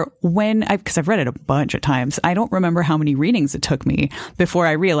remember because I've read it a bunch of times. I don't remember how many readings it took me before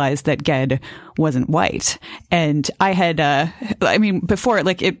I realized that Ged wasn't white. And I had, before,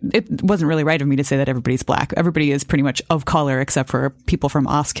 it wasn't really right of me to say that everybody's black. Everybody is pretty much of color except for people from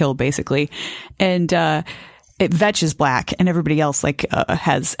Oskill, basically. And, Vetch is black and everybody else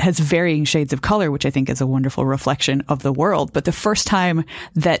has varying shades of color, which I think is a wonderful reflection of the world. But the first time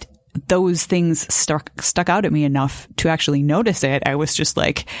that those things stuck out at me enough to actually notice it, I was just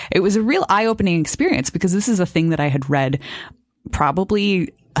like, it was a real eye-opening experience, because this is a thing that I had read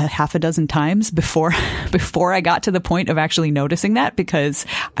probably a half a dozen times before I got to the point of actually noticing that, because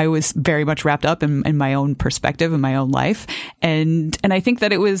I was very much wrapped up in my own perspective and my own life. And I think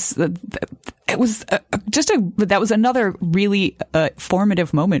that that was another really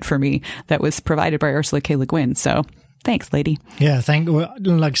formative moment for me that was provided by Ursula K. Le Guin. So thanks, lady. Yeah,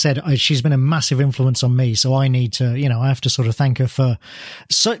 like I said, she's been a massive influence on me, so I need to, I have to sort of thank her for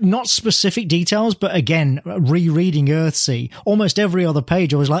not specific details, but again, rereading Earthsea, almost every other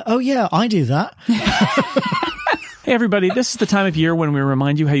page I was like, oh yeah, I do that. Hey, everybody, this is the time of year when we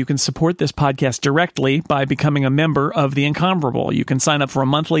remind you how you can support this podcast directly by becoming a member of The Incomparable. You can sign up for a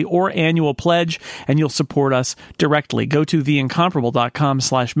monthly or annual pledge, and you'll support us directly. Go to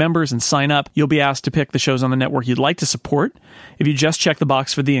theincomparable.com/members and sign up. You'll be asked to pick the shows on the network you'd like to support. If you just check the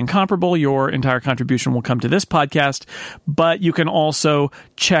box for The Incomparable, your entire contribution will come to this podcast, but you can also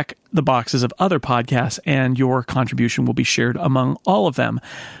check the boxes of other podcasts, and your contribution will be shared among all of them.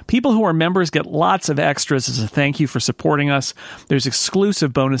 People who are members get lots of extras as a thank you for supporting us. There's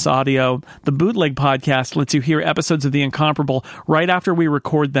exclusive bonus audio. The Bootleg podcast lets you hear episodes of The Incomparable right after we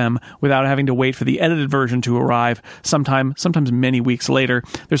record them without having to wait for the edited version to arrive, sometimes many weeks later.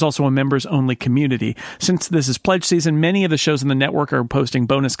 There's also a members-only community. Since this is pledge season, many of the shows in the network are posting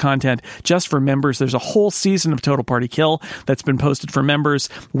bonus content just for members. There's a whole season of Total Party Kill that's been posted for members.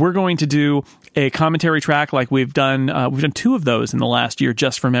 We're going to do a commentary track like we've done 2 of those in the last year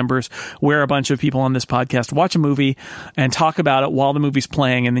just for members, where a bunch of people on this podcast watch a movie and talk about it while the movie's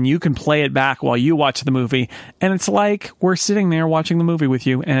playing, and then you can play it back while you watch the movie, and it's like we're sitting there watching the movie with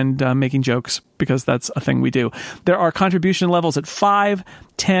you and making jokes, because that's a thing we do. There are contribution levels at $5,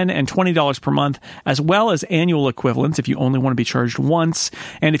 $10, and $20 per month, as well as annual equivalents if you only want to be charged once.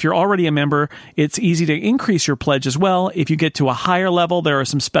 And if you're already a member, it's easy to increase your pledge as well. If you get to a higher level, there are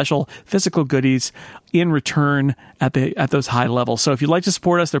some special physical goodies in return at those high levels. So if you'd like to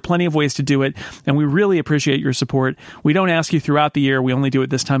support us, there are plenty of ways to do it, and we really appreciate your support. We don't ask you throughout the year. We only do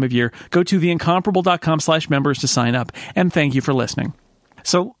it this time of year. Go to theincomparable.com/members to sign up, and thank you for listening.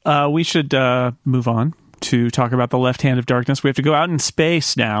 So we should move on to talk about the Left Hand of Darkness. We have to go out in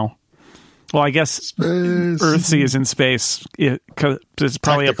space now. Well, I guess Earthsea is in space because it's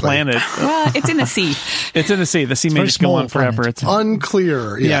probably a planet. Well, it's in the sea. It's in the sea. The sea may just go on forever. It's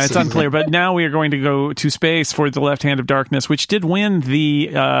unclear. Yes, yeah, it's unclear. But now we are going to go to space for the Left Hand of Darkness, which did win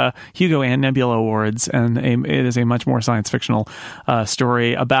the Hugo and Nebula Awards, and it is a much more science fictional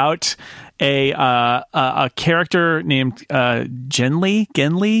story about a character named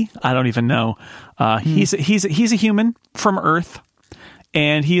Genly. I don't even know. He's a human from Earth.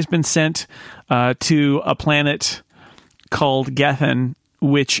 And he has been sent to a planet called Gethin,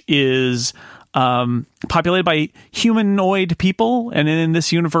 which is populated by humanoid people. And in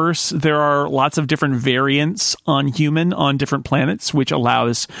this universe, there are lots of different variants on human on different planets, which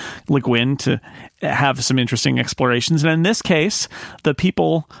allows Le Guin to have some interesting explorations. And in this case, the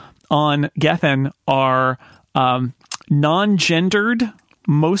people on Gethen are non-gendered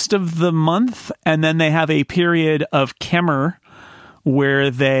most of the month, and then they have a period of Kemmer where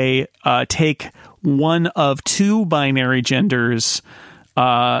they take one of two binary genders,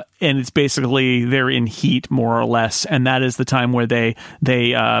 and it's basically they're in heat more or less, and that is the time where they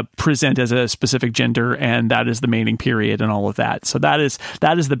present as a specific gender, and that is the mating period and all of that. So that is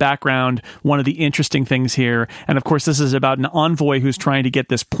the background. One of the interesting things here, and of course this is about an envoy who's trying to get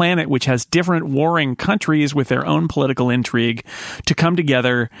this planet, which has different warring countries with their own political intrigue, to come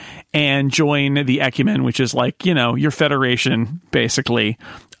together and join the Ecumen, which is like, your federation basically.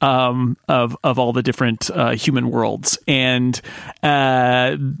 Of all the different human worlds, and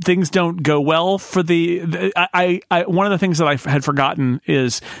things don't go well for the. One of the things that I had forgotten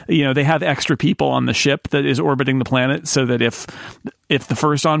is they have extra people on the ship that is orbiting the planet, so that if the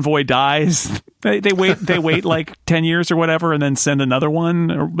first envoy dies, they wait like 10 years or whatever, and then send another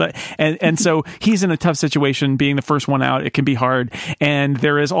one. And so he's in a tough situation, being the first one out. It can be hard, and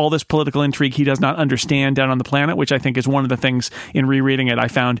there is all this political intrigue he does not understand down on the planet, which I think is one of the things in rereading it I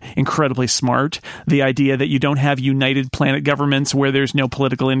found incredibly smart. The idea that you don't have united planet governments where there's no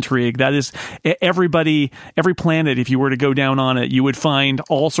political intrigue. That is every planet, if you were to go down on it, you would find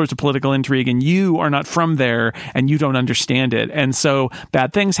all sorts of political intrigue, and you are not from there and you don't understand it. And so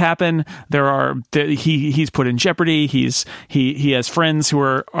bad things happen. He's put in jeopardy. He has friends who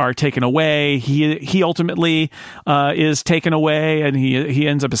are taken away. He ultimately is taken away, and he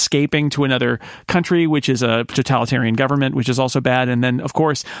ends up escaping to another country, which is a totalitarian government, which is also bad. And then, of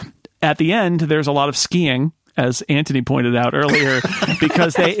course, at the end, there's a lot of skiing, as Anthony pointed out earlier,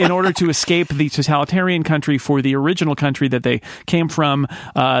 because in order to escape the totalitarian country for the original country that they came from,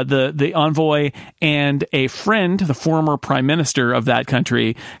 the envoy and a friend, the former prime minister of that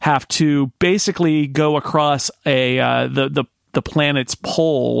country, have to basically go across the planet's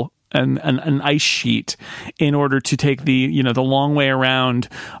pole, an ice sheet, in order to take the long way around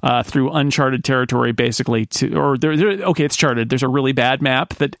through uncharted territory, basically. It's charted. There's a really bad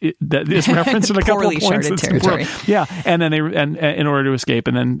map that is referenced in a couple of points. Charted territory. Yeah, and then in order to escape,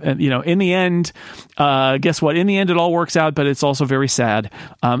 and then in the end, guess what? In the end, it all works out, but it's also very sad,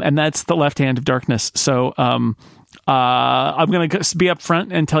 and that's the left hand of darkness. So. I'm going to be up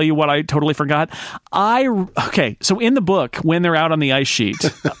front and tell you what I totally forgot. So in the book, when they're out on the ice sheet,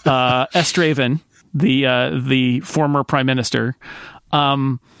 Estraven, the former prime minister,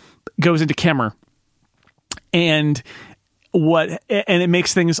 goes into Kemmer, and it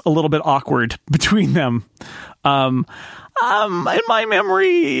makes things a little bit awkward between them. In my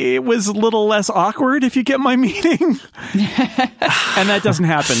memory, it was a little less awkward, if you get my meaning. And that doesn't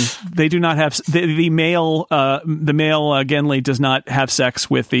happen. They do not have the male Genly does not have sex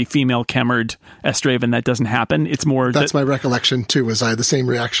with the female Kemmered Estraven. That doesn't happen. It's more that's my recollection too. Was I had the same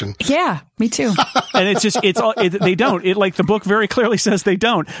reaction? Yeah, me too. And it's just they don't. It, like the book very clearly says they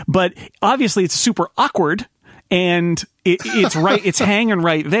don't. But obviously, it's super awkward. And it's right, it's hanging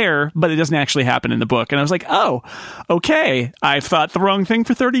right there, but it doesn't actually happen in the book. And I was like, oh, okay, I've thought the wrong thing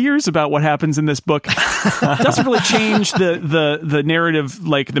for 30 years about what happens in this book. It doesn't really change the narrative,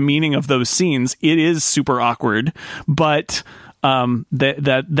 like the meaning of those scenes. It is super awkward, but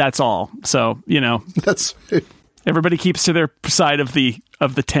that's all. So, that's everybody keeps to their side of the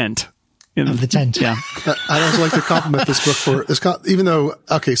tent. Of the tent. Yeah. I'd also like to compliment this book for this, even though,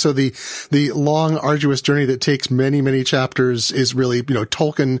 okay, so the long, arduous journey that takes many, many chapters is really,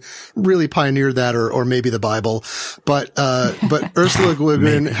 Tolkien really pioneered that, or maybe the Bible, but Ursula Le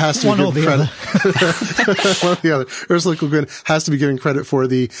Guin has to be given credit. One or the other. Ursula Le Guin has to be given credit for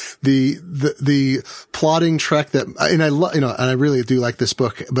the plotting trek that, and I really do like this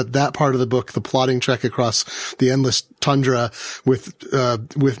book, but that part of the book, the plotting trek across the endless tundra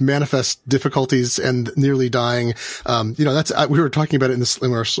with manifest difficulties and nearly dying. That's, we were talking about it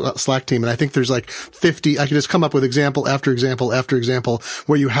in our Slack team, and I think there's like 50, I can just come up with example after example after example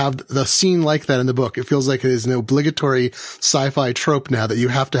where you have the scene like that in the book. It feels like it is an obligatory sci-fi trope now that you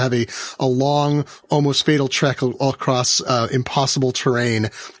have to have a long, almost fatal trek across impossible terrain,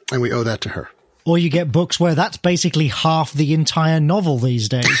 and we owe that to her. Or you get books where that's basically half the entire novel these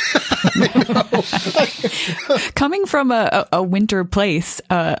days. Coming from a winter place,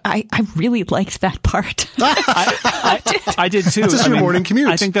 I really liked that part. I did too. It's just your morning commute.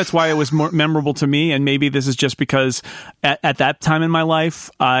 I think that's why it was more memorable to me, and maybe this is just because at that time in my life,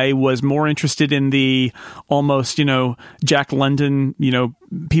 I was more interested in the almost, Jack London,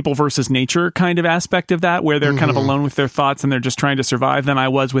 people versus nature kind of aspect of that, where they're kind of alone with their thoughts and they're just trying to survive, than I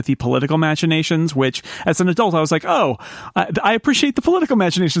was with the political machinations, which as an adult, I was like, oh, I appreciate the political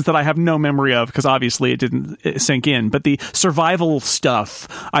machinations that I have no memory of, because obviously it didn't sink in. But the survival stuff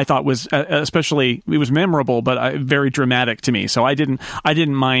I thought was especially, it was memorable, but very dramatic to me. So I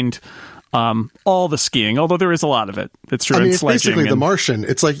didn't mind all the skiing, although there is a lot of it. It's true. I mean, and it's basically and, The Martian.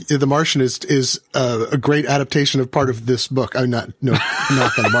 It's like The Martian is a great adaptation of part of this book. I'm not on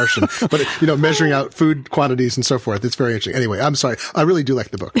The Martian, but measuring out food quantities and so forth. It's very interesting. Anyway, I'm sorry. I really do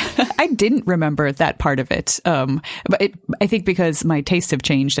like the book. I didn't remember that part of it. But I think because my tastes have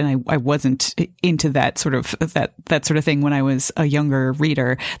changed and I wasn't into that sort of thing when I was a younger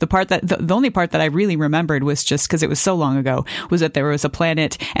reader. The only part that I really remembered was just because it was so long ago, was that there was a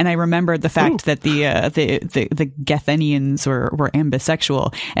planet, and I remembered the fact that the Gethenians were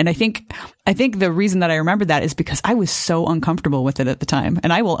ambisexual. And I think the reason that I remember that is because I was so uncomfortable with it at the time,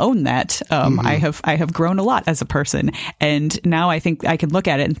 and I will own that. I have grown a lot as a person, and now I think I can look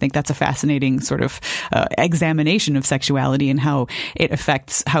at it and think that's a fascinating sort of examination of sexuality and how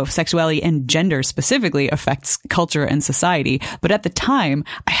sexuality and gender specifically affects culture and society. But at the time,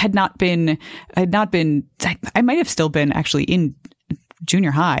 I might have still been actually in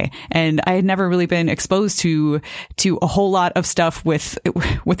junior high, and I had never really been exposed to a whole lot of stuff with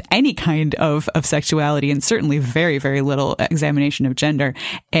any kind of sexuality, and certainly very, very little examination of gender.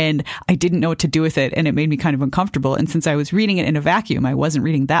 And I didn't know what to do with it, and it made me kind of uncomfortable. And since I was reading it in a vacuum, I wasn't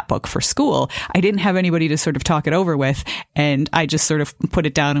reading that book for school, I didn't have anybody to sort of talk it over with, and I just sort of put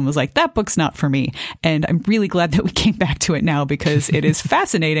it down and was like, that book's not for me. And I'm really glad that we came back to it now, because it is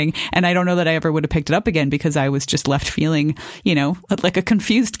fascinating, and I don't know that I ever would have picked it up again, because I was just left feeling, like a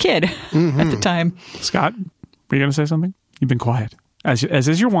confused kid at the time. Scott, were you going to say something? You've been quiet. As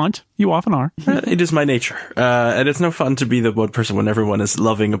is your wont. You often are. It is my nature. And it's no fun to be the one person when everyone is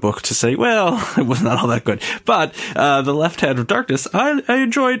loving a book to say, well, it was not all that good. But The Left Hand of Darkness, I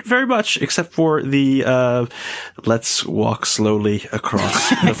enjoyed very much, except for the let's walk slowly across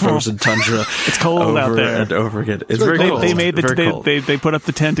the frozen tundra. It's cold out there. And over again. It's very cold. They put up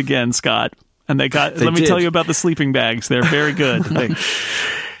the tent again, Scott. And let me tell you about the sleeping bags. They're very good.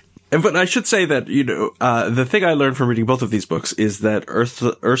 But I should say that, the thing I learned from reading both of these books is that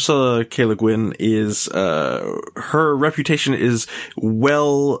Ursula K. Le Guin is, her reputation is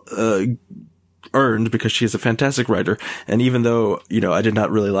well, earned, because she is a fantastic writer. And even though, I did not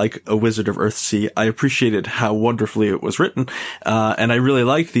really like A Wizard of Earthsea, I appreciated how wonderfully it was written. And I really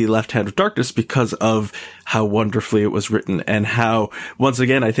liked The Left Hand of Darkness because of how wonderfully it was written, and how, once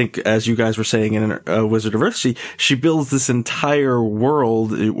again, I think, as you guys were saying in A Wizard of Earthsea, she builds this entire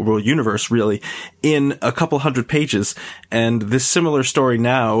world universe, really, in a couple hundred pages. And this similar story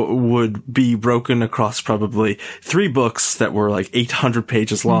now would be broken across probably 3 books that were like 800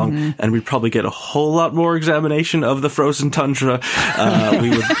 pages long, and we'd probably get a whole lot more examination of the frozen tundra.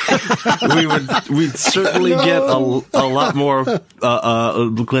 We'd certainly get a lot more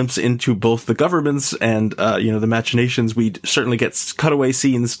glimpse into both the governments and the machinations. We'd certainly get cutaway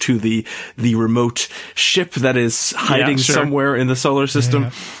scenes to the remote ship that is hiding somewhere in the solar system.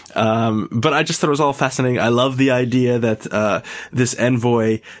 But I just thought it was all fascinating. I love the idea that this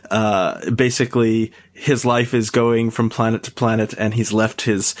envoy basically, his life is going from planet to planet, and he's left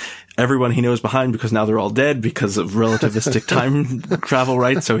everyone he knows behind, because now they're all dead because of relativistic time travel,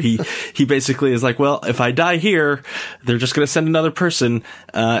 right? So he basically is like, well, if I die here, they're just going to send another person,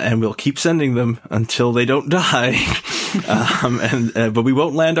 and we'll keep sending them until they don't die. But we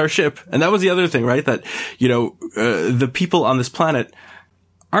won't land our ship. And that was the other thing, right? That, the people on this planet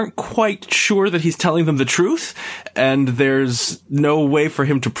aren't quite sure that he's telling them the truth, and there's no way for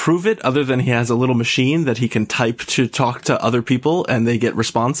him to prove it other than he has a little machine that he can type to talk to other people and they get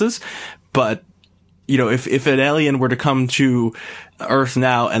responses. But, if an alien were to come to Earth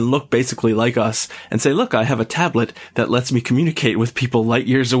now and look basically like us and say, look, I have a tablet that lets me communicate with people light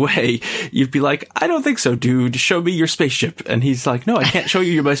years away, you'd be like, I don't think so, dude. Show me your spaceship. And he's like, no, I can't show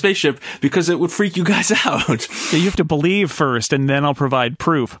you my spaceship because it would freak you guys out. So you have to believe first, and then I'll provide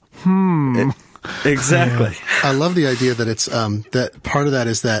proof. Exactly. Yeah. I love the idea that it's, that part of that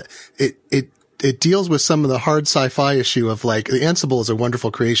is that it deals with some of the hard sci-fi issue of like, the Ansible is a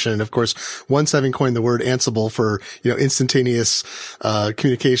wonderful creation. And of course, once having coined the word Ansible for, instantaneous,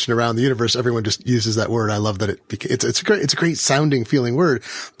 communication around the universe, everyone just uses that word. I love that it's a great sounding feeling word.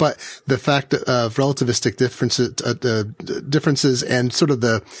 But the fact of relativistic differences and sort of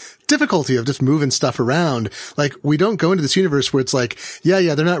the difficulty of just moving stuff around. Like, we don't go into this universe where it's like,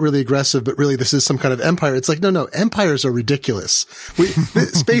 yeah, they're not really aggressive, but really this is some kind of empire. It's like, no, empires are ridiculous.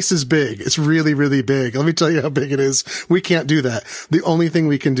 Space is big. It's really, really big. Let me tell you how big it is. We can't do that. The only thing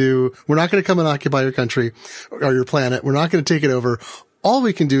we can do, we're not going to come and occupy your country or your planet. We're not going to take it over. All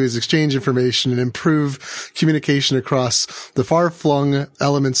we can do is exchange information and improve communication across the far-flung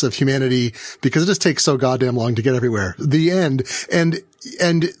elements of humanity, because it just takes so goddamn long to get everywhere. The end.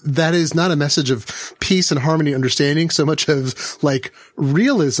 And that is not a message of peace and harmony and understanding so much of like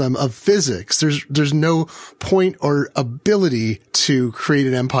realism of physics. There's no point or ability to create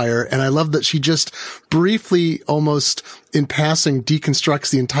an empire. And I love that she just briefly, almost in passing, deconstructs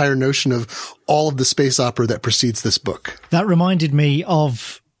the entire notion of all of the space opera that precedes this book. That reminded me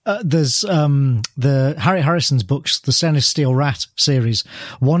of there's the Harry Harrison's books, the Stainless Steel Rat series.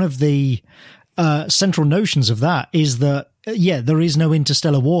 One of the central notions of that is that there is no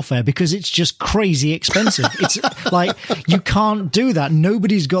interstellar warfare because it's just crazy expensive. It's like, you can't do that.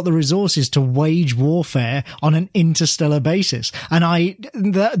 Nobody's got the resources to wage warfare on an interstellar basis. And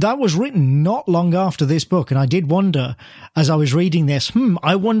that was written not long after this book. And I did wonder, as I was reading this,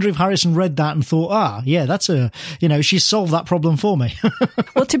 I wonder if Harrison read that and thought, that's she solved that problem for me.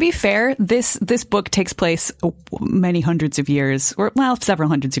 Well, to be fair, this book takes place many hundreds of years, several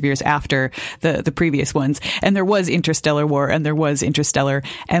hundreds of years after the previous ones. And there was interstellar war and there was interstellar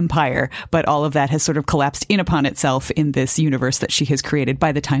empire, but all of that has sort of collapsed in upon itself in this universe that she has created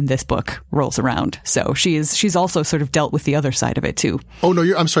by the time this book rolls around. So she's also sort of dealt with the other side of it too. Oh no,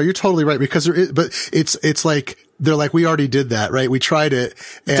 I'm sorry, you're totally right, because but it's like, they're like, we already did that, right? We tried it.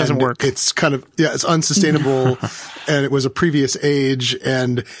 And it doesn't work. It's kind of, it's unsustainable and it was a previous age.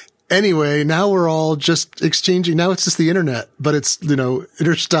 And anyway, now we're all just exchanging. Now it's just the internet, but it's,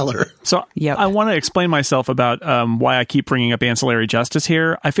 interstellar. So I want to explain myself about why I keep bringing up ancillary justice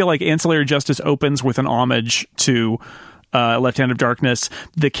here. I feel like ancillary justice opens with an homage to Left Hand of Darkness.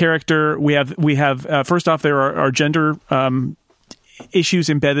 The character we have first off, there are gender issues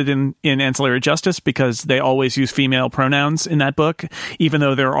embedded in ancillary justice, because they always use female pronouns in that book, even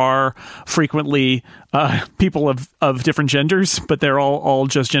though there are frequently people of different genders, but they're all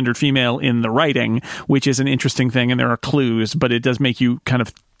just gendered female in the writing, which is an interesting thing. And there are clues, but it does make you kind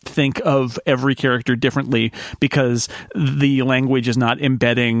of think of every character differently, because the language is not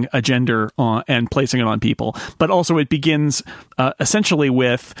embedding a gender and placing it on people. But also it begins essentially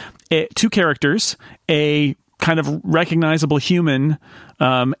with two characters, a kind of recognizable human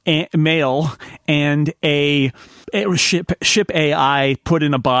male and a ship AI put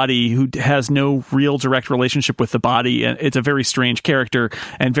in a body who has no real direct relationship with the body. And it's a very strange character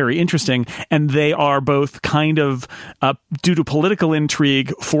and very interesting. And they are both kind of, due to political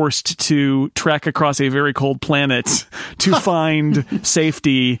intrigue, forced to trek across a very cold planet to find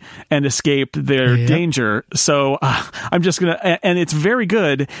safety and escape their danger. So I'm just going to, and it's very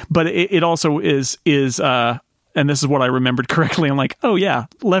good, but it also is and this is what I remembered correctly. I'm like, oh yeah,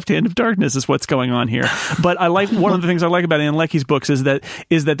 Left Hand of Darkness is what's going on here. But I like, one of the things I like about Ann Leckie's books is that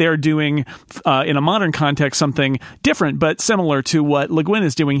they're doing in a modern context something different but similar to what Le Guin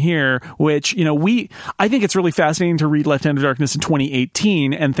is doing here, which, I think it's really fascinating to read Left Hand of Darkness in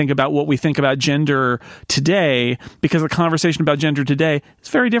 2018 and think about what we think about gender today, because the conversation about gender today is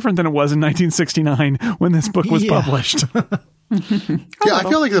very different than it was in 1969 when this book was published. Yeah, I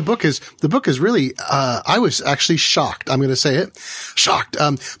feel like the book is really, I was actually shocked. I'm going to say it, shocked,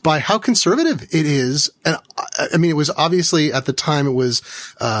 by how conservative it is. And I mean, it was obviously at the time it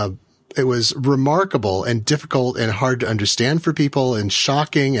was remarkable and difficult and hard to understand for people and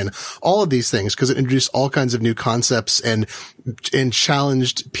shocking and all of these things, because it introduced all kinds of new concepts and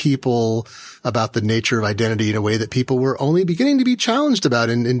challenged people about the nature of identity in a way that people were only beginning to be challenged about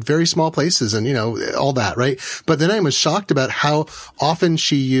in very small places and, all that, right? But then I was shocked about how often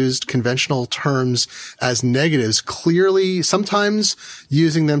she used conventional terms as negatives, clearly sometimes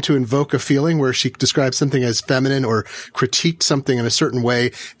using them to invoke a feeling where she described something as feminine or critiqued something in a certain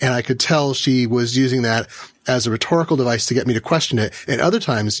way. And I could tell she was using that as a rhetorical device to get me to question it, and other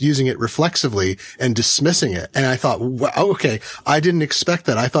times using it reflexively and dismissing it. And I thought, wow, okay, I didn't expect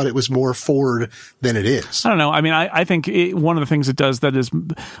that. I thought it was more forward than it is. I don't know. I mean, I think one of the things it does that is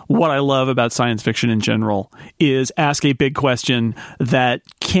what I love about science fiction in general is ask a big question that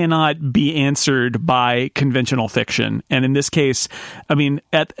cannot be answered by conventional fiction. And in this case, I mean,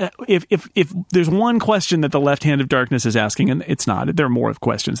 if there's one question that the Left Hand of Darkness is asking, and it's not, there are more of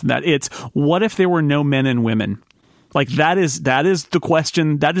questions than that. It's, what if there were no men and women? Like that is the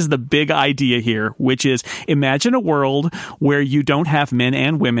question. That is the big idea here, which is imagine a world where you don't have men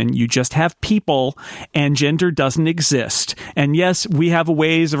and women. You just have people and gender doesn't exist. And yes, we have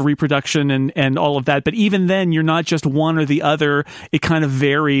ways of reproduction and all of that. But even then, you're not just one or the other. It kind of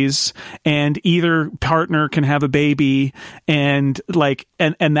varies, and either partner can have a baby, and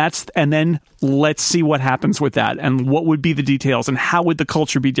then let's see what happens with that, and what would be the details, and how would the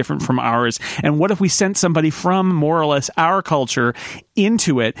culture be different from ours, and what if we sent somebody from more or less our culture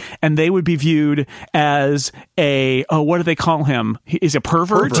into it, and they would be viewed as what do they call him? Is a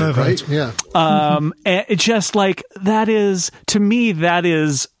pervert, right? Yeah. And it's just like that is, to me, that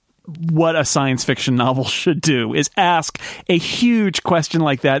is what a science fiction novel should do, is ask a huge question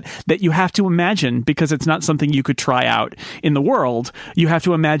like that you have to imagine, because it's not something you could try out in the world. You have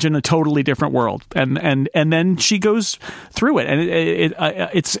to imagine a totally different world, and then she goes through it, and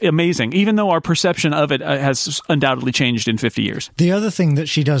it's amazing, even though our perception of it has undoubtedly changed in 50 years. The other thing that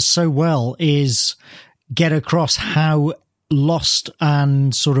she does so well is get across how lost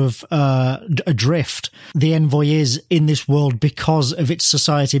and sort of adrift the envoy is in this world because of its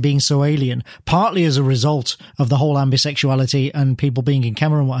society being so alien, partly as a result of the whole ambisexuality and people being in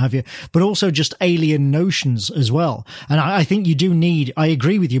camera and what have you, but also just alien notions as well. And I think you do need, I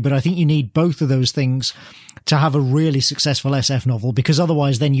agree with you, but I think you need both of those things to have a really successful SF novel, because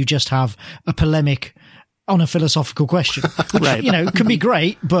otherwise then you just have a polemic on a philosophical question, which, right, can be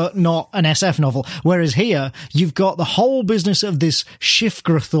great, but not an SF novel. Whereas here, you've got the whole business of this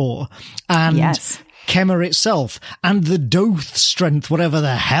Shifgrathor and Kemmer itself and the Doth strength, whatever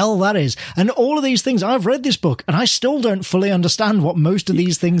the hell that is. And all of these things, I've read this book and I still don't fully understand what most of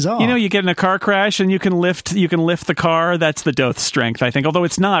these things are. You get in a car crash and you can lift the car. That's the Doth strength, I think. Although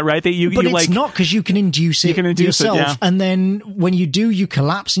it's not, right? But it's not, because you can induce it yourself. Yeah. And then when you do, you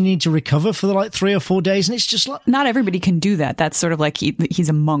collapse and you need to recover for like 3 or 4 days. And it's just like, not everybody can do that. That's sort of like he's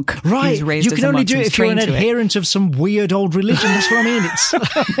a monk. Right. He's raised you can only do it if you're an adherent of some weird old religion. That's what I mean.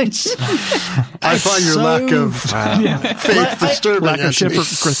 I find your lack of faith disturbing. Lack of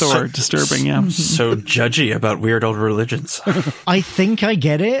Shifgrathor disturbing, yeah. So judgy about weird old religions. I think I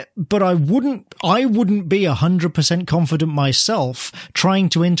get it, but I wouldn't be 100% confident myself trying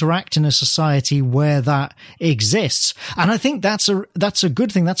to interact in a society where that exists. And I think that's a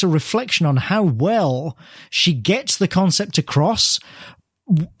good thing. That's a reflection on how well she gets the concept across,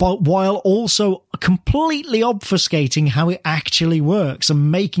 but while also completely obfuscating how it actually works and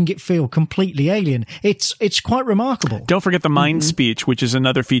making it feel completely alien. It's quite remarkable. Don't forget the mind speech, which is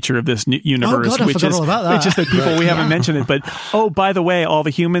another feature of this universe. Oh God, I forgot all about that. It's just that people, we haven't mentioned it, but by the way, all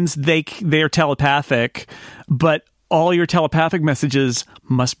the humans, they're telepathic, but all your telepathic messages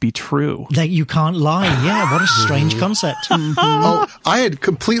must be true. That you can't lie. Yeah, what a strange concept. Oh, I had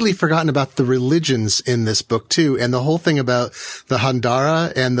completely forgotten about the religions in this book too, and the whole thing about the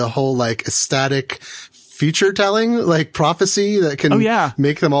Handara and the whole like ecstatic future telling, like prophecy that can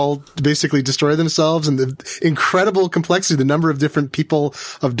make them all basically destroy themselves, and the incredible complexity, the number of different people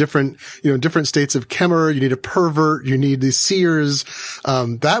of different states of Kemmer. You need a pervert, you need these seers.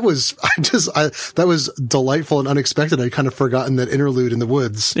 That was delightful and unexpected. I'd kind of forgotten that interlude in the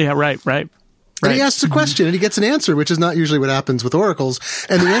woods. Yeah, right. And he asks a question and he gets an answer, which is not usually what happens with oracles.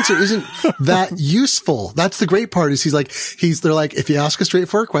 And the answer isn't that useful. That's the great part, is they're like, if you ask a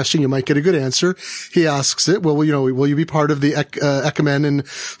straightforward question, you might get a good answer. He asks it, well, will you be part of the Ecomen in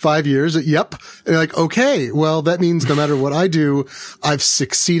 5 years? Yep. And you're like, okay, well, that means no matter what I do, I've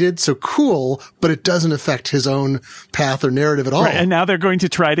succeeded. So cool, but it doesn't affect his own path or narrative at all. Right, and now they're going to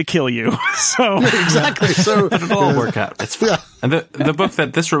try to kill you. So exactly. So it'll all work out. It's fine. Yeah. And the book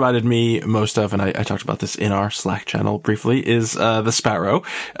that this reminded me most of, and I talked about this in our Slack channel briefly, is The Sparrow,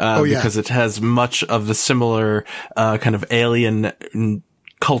 because it has much of the similar kind of alien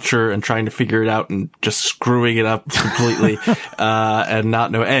culture and trying to figure it out and just screwing it up completely, and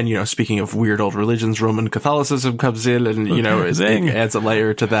not know. And, speaking of weird old religions, Roman Catholicism comes in and, it adds a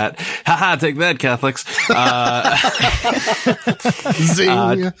layer to that. Haha, take that, Catholics.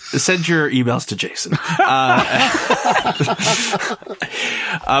 Zing. Send your emails to Jason.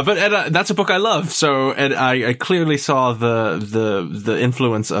 But that's a book I love. So, and I clearly saw the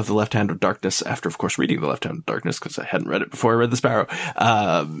influence of The Left Hand of Darkness after, of course, reading The Left Hand of Darkness, because I hadn't read it before I read The Sparrow.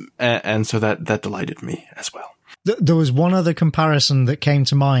 And so that delighted me as well. There was one other comparison that came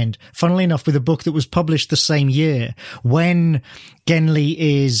to mind, funnily enough, with a book that was published the same year when Genli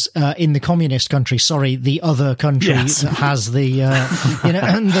is in the communist country. Sorry, the other country that has the,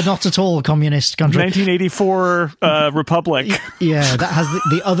 and the not at all communist country. 1984 Republic. Yeah, that has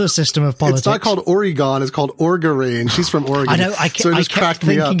the other system of politics. It's not called Oregon, it's called Orgarain. She's from Oregon. I know, I kept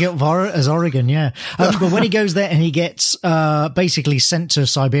thinking of as Oregon, yeah. But when he goes there and he gets basically sent to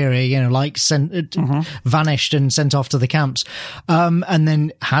Siberia, vanished and sent off to the camps, and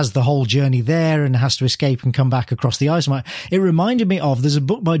then has the whole journey there and has to escape and come back across the ice. It reminded me of, there's a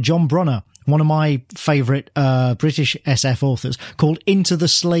book by John Brunner, one of my favourite British SF authors, called Into the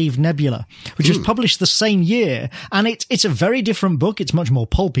Slave Nebula, which was published the same year. And it's a very different book. It's much more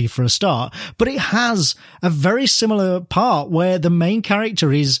pulpy for a start, but it has a very similar part where the main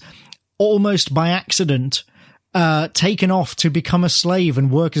character is almost by accident taken off to become a slave and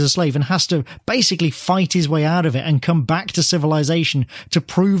work as a slave, and has to basically fight his way out of it and come back to civilization to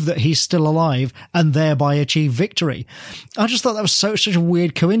prove that he's still alive and thereby achieve victory. I just thought that was such a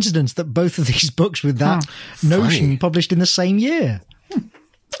weird coincidence that both of these books with that notion published in the same year.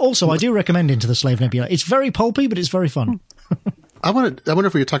 Also, I do recommend Into the Slave Nebula. It's very pulpy, but it's very fun. I wonder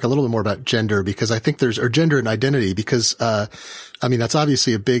if we could talk a little bit more about gender, because I think or gender and identity, because, that's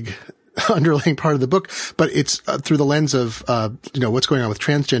obviously a big underlying part of the book, but it's through the lens of, what's going on with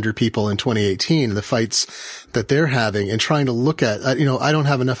transgender people in 2018 and the fights that they're having, and trying to look at, I don't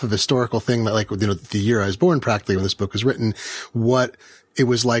have enough of a historical thing that, the year I was born practically when this book was written, what it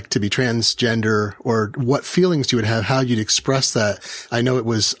was like to be transgender, or what feelings you would have, how you'd express that. I know it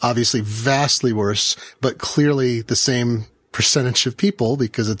was obviously vastly worse, but clearly the same percentage of people,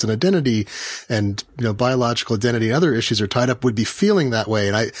 because it's an identity and, biological identity and other issues are tied up, would be feeling that way.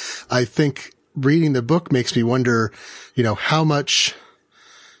 And I think reading the book makes me wonder, how much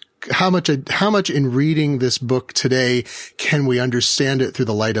in reading this book today can we understand it through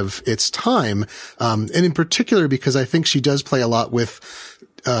the light of its time? And in particular, because I think she does play a lot with,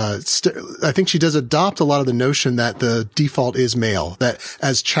 I think she does adopt a lot of the notion that the default is male, that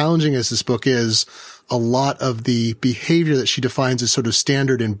as challenging as this book is, a lot of the behavior that she defines as sort of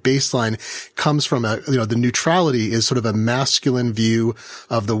standard and baseline comes from the neutrality is sort of a masculine view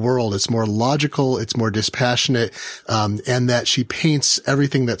of the world. It's more logical, it's more dispassionate, and that she paints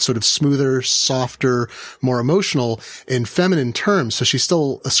everything that's sort of smoother, softer, more emotional in feminine terms. So she's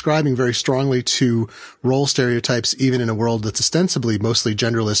still ascribing very strongly to role stereotypes, even in a world that's ostensibly mostly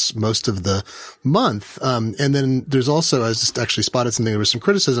genderless most of the month. And then there's also, I just actually spotted something, there was some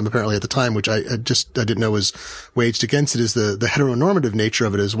criticism apparently at the time, which I didn't know was waged against it, is the heteronormative nature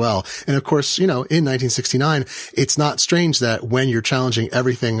of it as well. And of course, in 1969, it's not strange that when you're challenging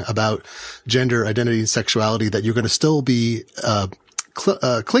everything about gender, identity, and sexuality, that you're going to still be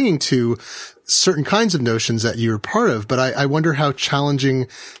clinging to certain kinds of notions that you're part of. But I wonder how challenging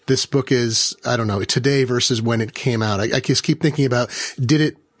this book is, I don't know, today versus when it came out. I just keep thinking about, did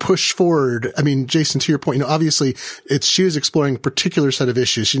it push forward? I mean, Jason, to your point, obviously she was exploring a particular set of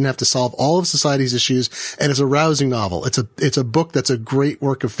issues. She didn't have to solve all of society's issues, and it's a rousing novel. It's a book that's a great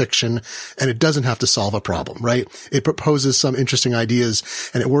work of fiction, and it doesn't have to solve a problem, right? It proposes some interesting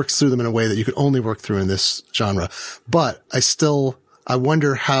ideas, and it works through them in a way that you could only work through in this genre. But I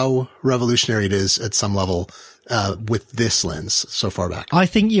wonder how revolutionary it is at some level with this lens so far back. I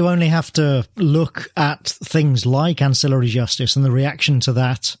think you only have to look at things like Ancillary Justice and the reaction to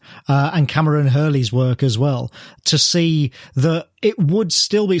that, and Cameron Hurley's work as well, to see that it would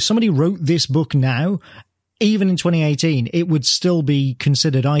still be, if somebody wrote this book now, even in 2018, it would still be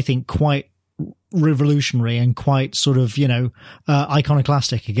considered, I think, quite revolutionary and quite sort of,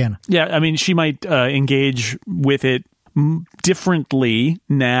 iconoclastic again. Yeah, I mean, she might engage with it differently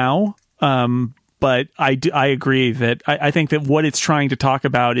now, but I agree that I think that what it's trying to talk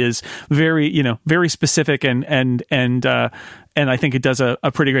about is very specific and I think it does a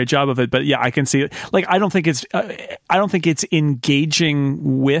pretty great job of it. But yeah, I can see it. I don't think it's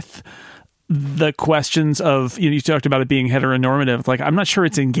engaging with the questions of, you talked about it being heteronormative. I'm not sure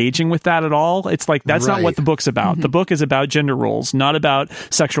it's engaging with that at all. It's that's not what the book's about. Mm-hmm. The book is about gender roles, not about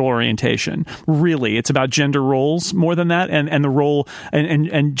sexual orientation. Really, it's about gender roles more than that, and the role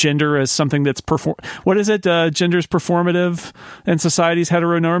and gender as something that's what is it? Gender's performative and society's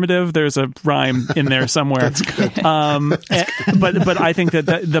heteronormative. There's a rhyme in there somewhere. That's good. But I think that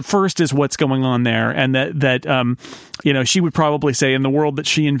the first is what's going on there, and that she would probably say in the world that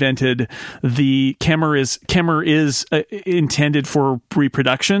she invented, the Kemmer is intended for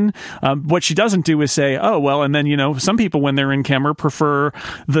reproduction. What she doesn't do is say, oh, well, and then, some people when they're in Kemmer prefer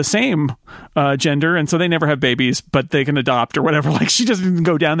the same gender, and so they never have babies, but they can adopt or whatever. Like, she doesn't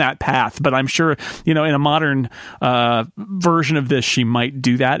go down that path, but I'm sure, in a modern version of this, she might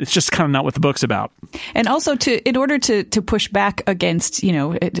do that. It's just kind of not what the book's about. And also in order to push back against,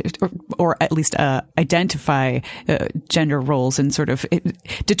 or at least identify gender roles and sort of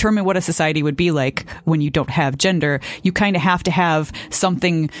determine what a society would be like when you don't have gender, you kind of have to have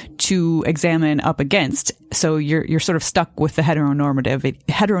something to examine up against. So you're sort of stuck with the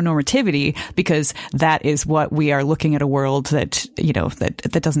heteronormativity because that is what we are looking at a world that,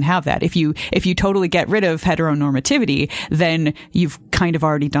 that doesn't have that. If you totally get rid of heteronormativity, then you've kind of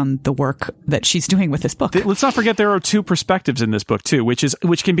already done the work that she's doing with this book. Let's not forget there are two perspectives in this book too, which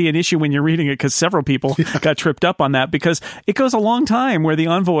can be an issue when you're reading it, because several people got tripped up on that, because it goes a long time where the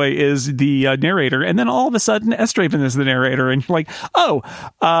envoy is the narrator, and then all of a sudden Estraven is the narrator, and you're like, oh,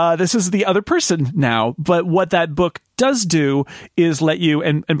 this is the other person now. But what that book does do is let you,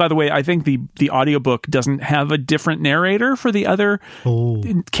 and by the way, I think the audiobook doesn't have a different narrator for the other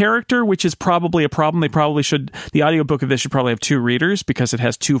character, which is probably a problem. The audiobook of this should probably have two readers because it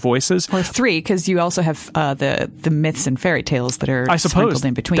has two voices. Or three, because you also have the myths and fairy tales that are sprinkled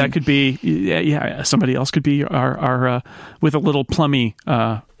in between. That could be, somebody else could be our with a little plummy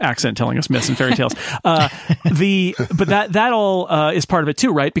accent telling us myths and fairy tales. But that all is part of it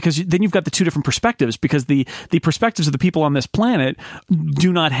too, right? Because then you've got the two different perspectives, because the perspectives of the people on this planet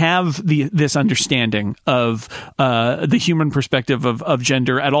do not have this understanding of the human perspective of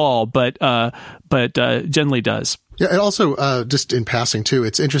gender at all, but Genly does. Yeah, and also, just in passing too,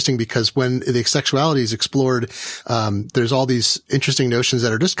 it's interesting because when the sexuality is explored, there's all these interesting notions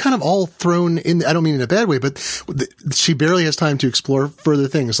that are just kind of all thrown in. I don't mean in a bad way, but she barely has time to explore further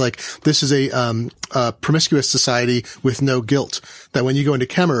things. Like, this is a promiscuous society with no guilt. That when you go into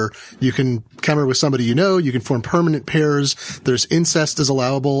Kemmer, you can Kemmer with somebody you can form permanent pairs. There's incest is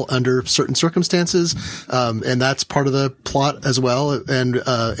allowable under certain circumstances, and that's part of the plot as well.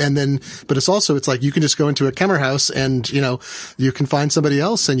 And then, but it's like you can just go into a Kemmer house and, you can find somebody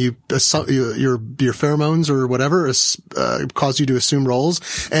else, and your pheromones or whatever cause you to assume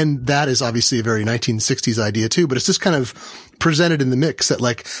roles. And that is obviously a very 1960s idea too, but it's just kind of presented in the mix that,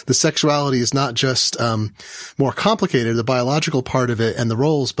 like, the sexuality is not just more complicated, the biological part of it and the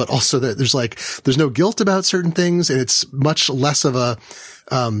roles, but also that there's no guilt about certain things, and it's much less of a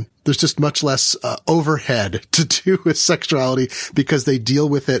there's just much less overhead to do with sexuality because they deal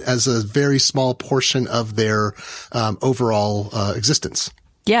with it as a very small portion of their overall existence.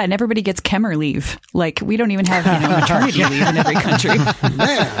 Yeah, and everybody gets Kemmer leave. Like, we don't even have maternity leave in every country.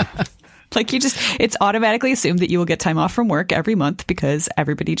 Man. Like, it's automatically assumed that you will get time off from work every month because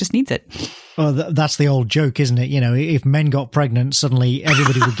everybody just needs it. Well, that's the old joke, isn't it? If men got pregnant, suddenly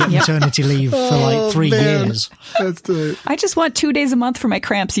everybody would get maternity leave for like 3 years. That's I just want 2 days a month for my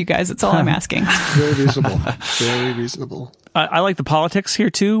cramps, you guys. That's all I'm asking. Very reasonable. Very reasonable. I like the politics here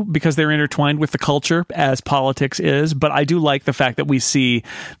too, because they're intertwined with the culture, as politics is. But I do like the fact that we see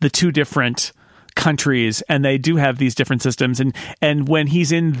the two different countries, and they do have these different systems. And when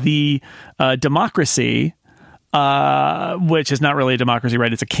he's in the democracy, which is not really a democracy,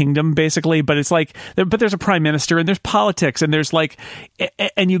 right? It's a kingdom basically, but it's like, but there's a prime minister and there's politics and there's like,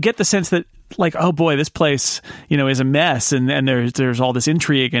 and you get the sense that, like, oh boy, this place, is a mess, and there's all this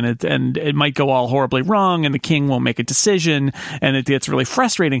intrigue, and it might go all horribly wrong, and the king won't make a decision, and it gets really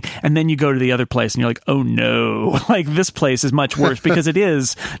frustrating. And then you go to the other place, and you're like, oh no, like, this place is much worse because it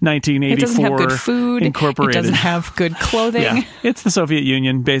is 1984. It doesn't have good food. Incorporated. It doesn't have good clothing. Yeah. It's the Soviet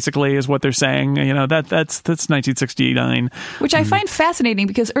Union, basically, is what they're saying. That's 1969, which I find fascinating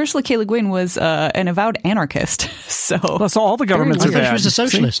because Ursula K. Le Guin was an avowed anarchist. So all the governments are bad. She was a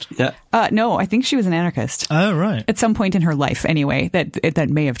socialist. See? Yeah. No, I think she was an anarchist. Oh, right. At some point in her life, anyway, that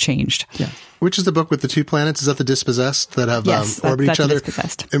may have changed. Yeah. Which is the book with the two planets? Is that the Dispossessed that have orbit each other?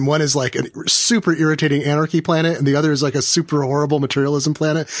 Dispossessed. And one is like a super irritating anarchy planet, and the other is like a super horrible materialism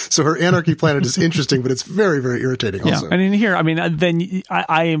planet. So her anarchy planet is interesting, but it's very, very irritating also. Yeah. And in here, then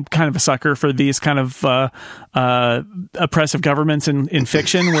I am kind of a sucker for these kind of oppressive governments in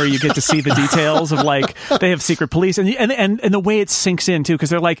fiction, where you get to see the details of, like, they have secret police, and the way it sinks in too, because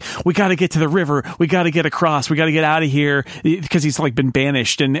they're like, we got to get to the river, we got to get across, we got to get out of here, because he's like been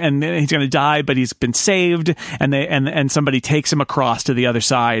banished and he's going to die. died, but he's been saved, and and somebody takes him across to the other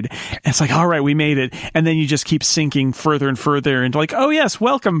side. And it's like, all right, we made it. And then you just keep sinking further and further into like, oh yes,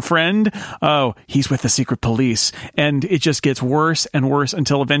 welcome, friend. Oh, he's with the secret police. And it just gets worse and worse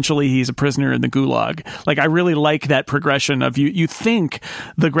until eventually he's a prisoner in the gulag. Like, I really like that progression of you think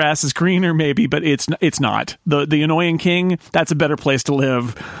the grass is greener maybe, but it's not. The annoying king, that's a better place to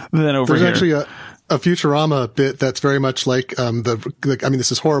live than over There's here. actually a Futurama bit that's very much like, I mean,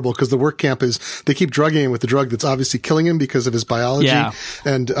 this is horrible because the work camp is, they keep drugging him with the drug that's obviously killing him because of his biology. Yeah.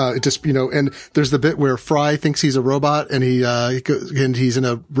 And, it just, and there's the bit where Fry thinks he's a robot and he's in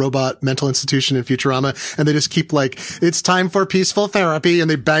a robot mental institution in Futurama, and they just keep like, it's time for peaceful therapy, and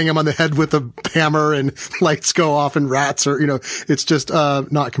they bang him on the head with a hammer and lights go off and rats or, it's just,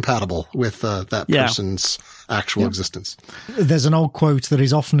 not compatible with, that person's actual existence. There's an old quote that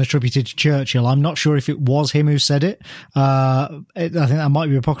is often attributed to Churchill. I'm not sure if it was him who said it. I think that might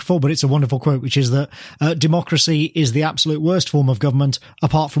be apocryphal, but it's a wonderful quote, which is that democracy is the absolute worst form of government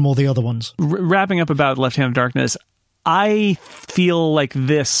apart from all the other ones. Wrapping up about Left Hand of Darkness, I feel like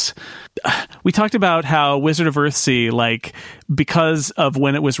this, we talked about how Wizard of Earthsea, like, because of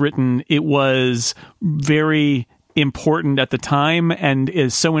when it was written, it was very important at the time and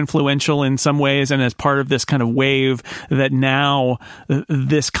is so influential in some ways and as part of this kind of wave that now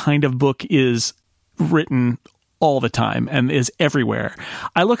this kind of book is written all the time and is everywhere.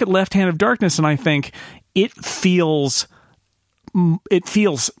 I look at Left Hand of Darkness and I think it feels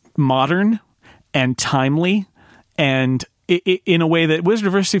modern and timely, and in a way that Wizard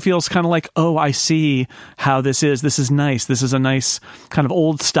of Earthsea feels kind of like, oh, I see how this is. This is nice. This is a nice kind of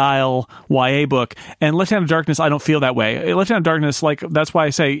old style YA book. And Left Hand of Darkness, I don't feel that way. Left Hand of Darkness, like, that's why I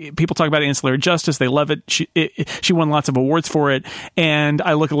say people talk about Ancillary Justice. They love it. She won lots of awards for it. And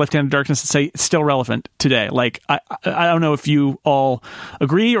I look at Left Hand of Darkness and say it's still relevant today. Like, I don't know if you all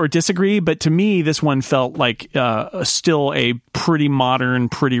agree or disagree, but to me, this one felt like still a pretty modern,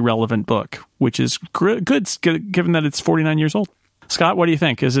 pretty relevant book, which is good given that it's 49 years old. Scott, what do you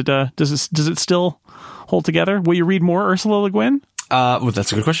think? Is it does it still hold together? Will you read more Ursula Le Guin? Well,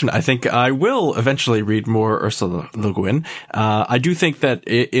 that's a good question. I think I will eventually read more Ursula Le Guin. I do think that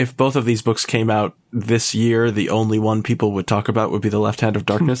if both of these books came out this year, the only one people would talk about would be The Left Hand of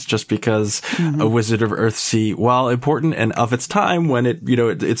Darkness, just because A Wizard of Earthsea, while important and of its time when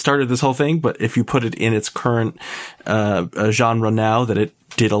it started this whole thing, but if you put it in its current genre now, that it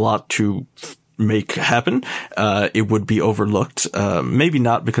did a lot to make happen, it would be overlooked. Maybe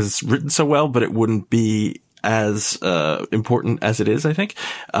not because it's written so well, but it wouldn't be as important as it is, I think.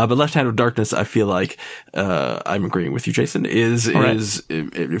 But Left Hand of Darkness, I feel like I'm agreeing with you, Jason,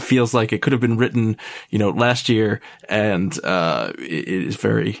 it feels like it could have been written, last year, and it is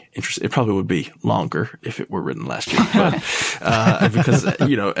very interesting. It probably would be longer if it were written last year, but because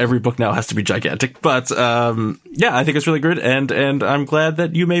every book now has to be gigantic. But yeah, I think it's really good, and I'm glad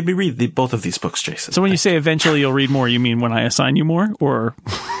that you made me read both of these books, Jason. So when you say eventually you'll read more, you mean when I assign you more, or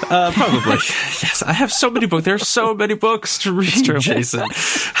probably? Yes, I have so many books. There's so many books to read, Jason.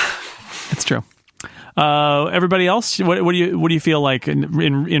 It's true. Everybody else, what do you feel like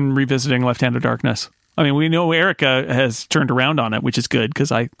in revisiting Left Hand of Darkness? I mean, we know Erica has turned around on it, which is good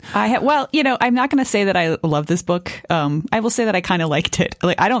because I'm not going to say that I love this book. I will say that I kind of liked it.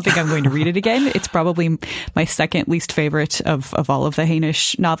 Like, I don't think I'm going to read it again. It's probably my second least favorite of all of the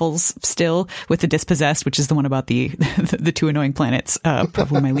Hainish novels still, with The Dispossessed, which is the one about the two annoying planets,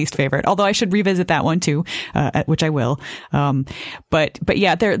 probably my least favorite. Although I should revisit that one too, which I will. But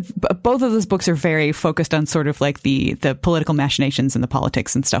yeah, both of those books are very focused on sort of like the political machinations and the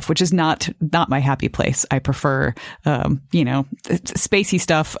politics and stuff, which is not my happy place. I prefer, spacey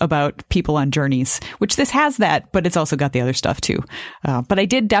stuff about people on journeys, which this has that, but it's also got the other stuff too. But I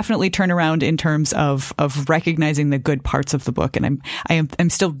did definitely turn around in terms of recognizing the good parts of the book. And I'm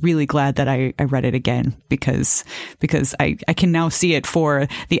still really glad that I read it again because I can now see it for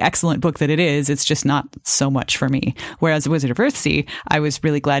the excellent book that it is. It's just not so much for me. Whereas Wizard of Earthsea, I was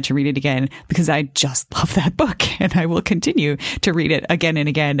really glad to read it again because I just love that book, and I will continue to read it again and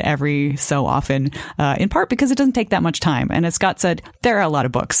again every so often. In part because it doesn't take that much time. And as Scott said, there are a lot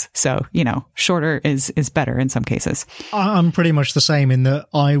of books. So, shorter is better in some cases. I'm pretty much the same in that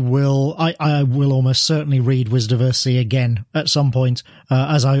I will almost certainly read Wizard of Earthsea again at some point.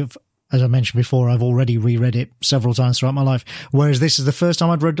 As I mentioned before, I've already reread it several times throughout my life, whereas this is the first time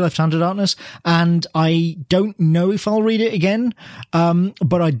I'd read Left Hand of Darkness, and I don't know if I'll read it again.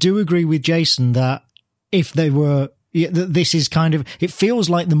 But I do agree with Jason that if they were, this is kind of, it feels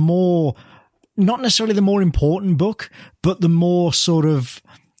like the more, not necessarily the more important book, but the more sort of,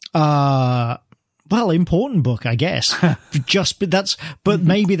 important book, I guess. But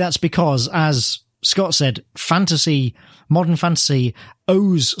maybe that's because, as Scott said, modern fantasy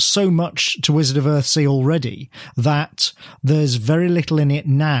owes so much to Wizard of Earthsea already that there's very little in it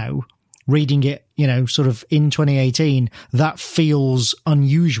now, reading it, sort of in 2018, that feels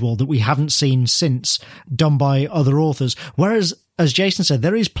unusual, that we haven't seen since, done by other authors. Whereas, as Jason said,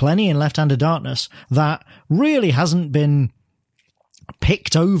 there is plenty in Left Hand of Darkness that really hasn't been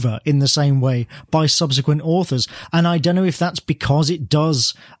picked over in the same way by subsequent authors. And I don't know if that's because it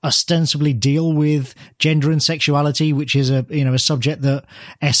does ostensibly deal with gender and sexuality, which is a subject that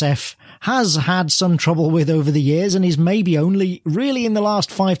SF has had some trouble with over the years and is maybe only really in the last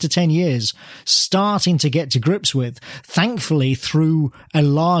 5 to 10 years starting to get to grips with, thankfully through a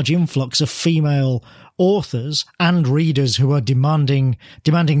large influx of female authors and readers who are demanding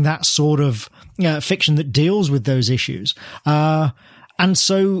that sort of fiction that deals with those issues. And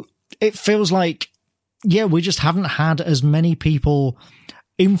so it feels like, we just haven't had as many people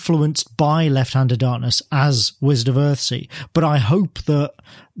influenced by Left Hand of Darkness as Wizard of Earthsea. But I hope that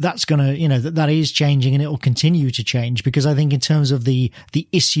that's going to, that is changing and it will continue to change, because I think in terms of the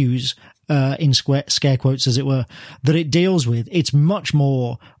issues, in scare quotes, as it were, that it deals with, it's much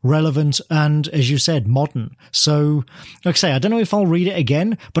more relevant and, as you said, modern. So, like I say, I don't know if I'll read it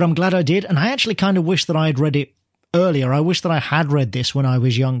again, but I'm glad I did. And I actually kind of wish that I had read it earlier. I wish that I had read this when I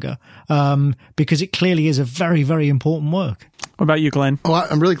was younger, because it clearly is a very, very important work. What about you, Glenn? Oh,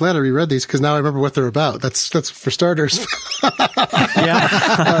 I'm really glad I reread these because now I remember what they're about. That's for starters.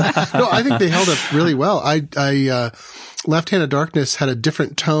 Yeah. No, I think they held up really well. Left Hand of Darkness had a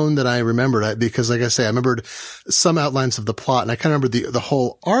different tone than I remembered, because, like I say, I remembered some outlines of the plot, and I kind of remembered the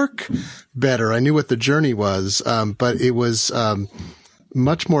whole arc better. I knew what the journey was, but it was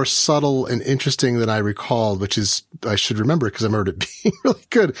much more subtle and interesting than I recalled, which is, I should remember because I remembered it being really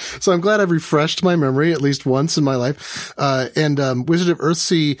good. So I'm glad I've refreshed my memory at least once in my life. And Wizard of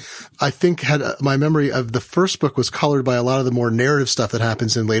Earthsea, I think, had my memory of the first book was colored by a lot of the more narrative stuff that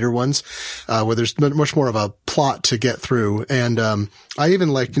happens in later ones, where there's much more of a plot to get through. And I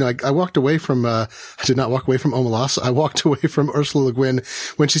even I walked away from, I did not walk away from Omelas. I walked away from Ursula Le Guin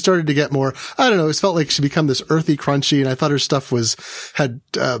when she started to get more, I don't know, it felt like she'd become this earthy, crunchy, and I thought her stuff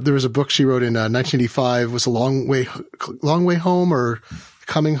there was a book she wrote in 1985, was A Long Way Home, or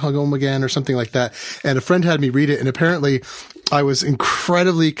Coming Home Again, or something like that. And a friend had me read it, and apparently I was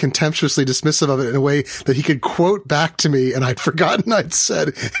incredibly contemptuously dismissive of it in a way that he could quote back to me, and I'd forgotten I'd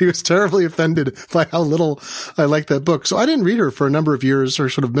said. He was terribly offended by how little I liked that book. So I didn't read her for a number of years, or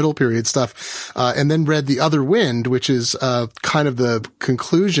sort of middle period stuff, and then read The Other Wind, which is kind of the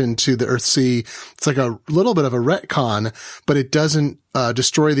conclusion to the Earthsea. It's like a little bit of a retcon, but it doesn't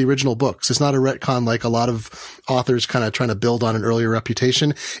destroy the original books. It's not a retcon like a lot of authors kind of trying to build on an earlier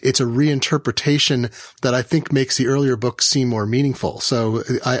reputation. It's a reinterpretation that I think makes the earlier books seem more meaningful. So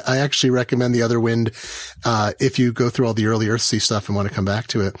I actually recommend The Other Wind if you go through all the early Earthsea stuff and want to come back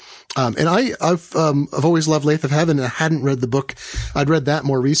to it. And I've always loved Lathe of Heaven, and I hadn't read the book. I'd read that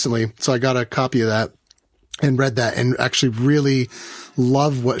more recently, so I got a copy of that and read that, and actually really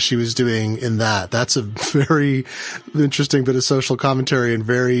love what she was doing in that. That's a very interesting bit of social commentary, and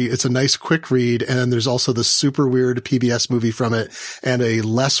it's a nice quick read. And then there's also the super weird PBS movie from it, and a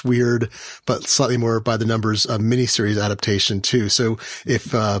less weird, but slightly more by the numbers, miniseries adaptation too. So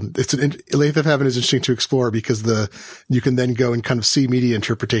if, Lathe of Heaven is interesting to explore because you can then go and kind of see media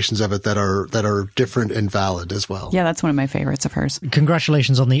interpretations of it that are different and valid as well. Yeah, that's one of my favorites of hers.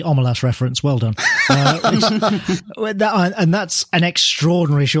 Congratulations on the Omelas reference. Well done. And that's an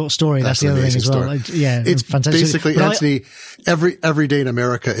extraordinary short story. That's the other thing as well. It's fantastic. Basically, but Anthony, every day in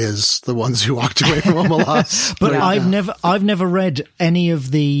America is the ones who walked away from Omelas. But I've never read any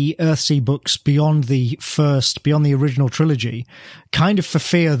of the Earthsea books beyond the original trilogy, kind of for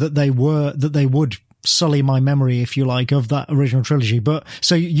fear that they would sully my memory, if you like, of that original trilogy. But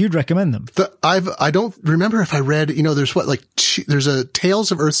so you'd recommend them? I don't remember if I read, there's a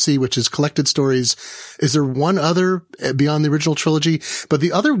Tales of Earthsea, which is collected stories. Is there one other beyond the original trilogy? But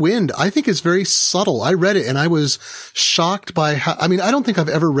The Other Wind, I think, is very subtle. I read it and I was shocked by how, I don't think I've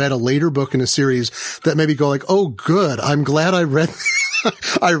ever read a later book in a series that made me go like, oh, good. I'm glad I read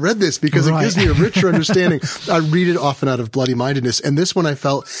I read this because it gives me a richer understanding. I read it often out of bloody mindedness. And this one I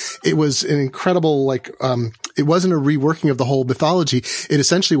felt it was an incredible, it it wasn't a reworking of the whole mythology. It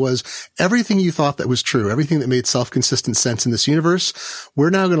essentially was everything you thought that was true, everything that made self-consistent sense in this universe. We're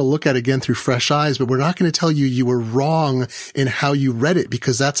now going to look at again through fresh eyes, but we're not going to tell you you were wrong in how you read it,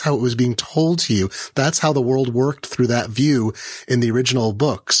 because that's how it was being told to you. That's how the world worked through that view in the original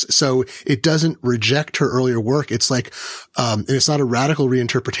books. So it doesn't reject her earlier work. It's like, and it's not a radical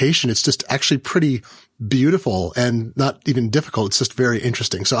reinterpretation. It's just actually pretty beautiful and not even difficult. It's just very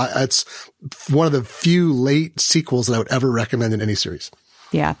interesting. So it's one of the few late sequels that I would ever recommend in any series.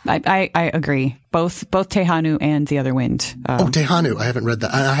 Yeah, I agree. Both Tehanu and The Other Wind. Tehanu. I haven't read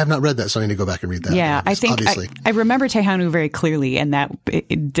that. I have not read that, so I need to go back and read that. Yeah, I think obviously. I remember Tehanu very clearly, and that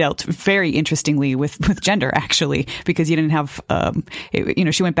it dealt very interestingly with gender, actually, because you didn't have,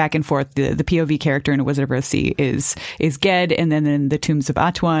 she went back and forth. The POV character in A Wizard of Earthsea is Ged, and then in The Tombs of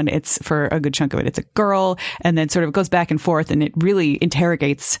Atuan, it's, for a good chunk of it, it's a girl, and then sort of goes back and forth, and it really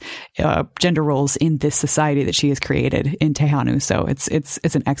interrogates gender roles in this society that she has created in Tehanu. So it's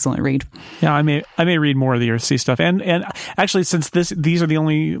an excellent read. Yeah, I may read more of the Earthsea stuff, and actually, since these are the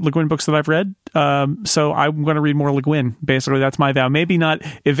only Le Guin books that I've read, so I'm going to read more Le Guin. Basically, that's my vow. Maybe not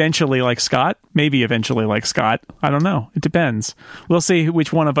eventually like Scott. Maybe eventually like Scott. I don't know. It depends. We'll see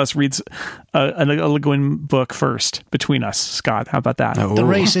which one of us reads a Le Guin book first between us. Scott, how about that? The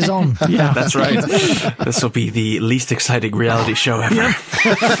race is on. Yeah, that's right. This will be the least exciting reality show ever. Yep.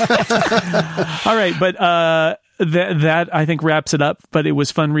 All right, but. That I think wraps it up, but it was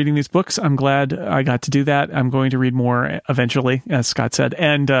fun reading these books. I'm glad I got to do that. I'm going to read more eventually, as Scott said.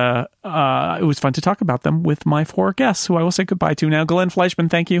 And it was fun to talk about them with my 4 guests, who I will say goodbye to now. Glenn Fleischman,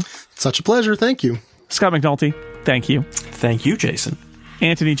 thank you. Such a pleasure. Thank you. Scott McNulty, thank you. Thank you, Jason.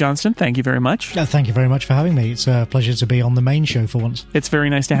 Anthony Johnston, thank you very much. Thank you very much for having me. It's a pleasure to be on the main show for once. It's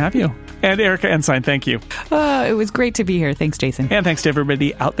very nice to have you. And Erica Ensign, thank you. It was great to be here. Thanks, Jason. And thanks to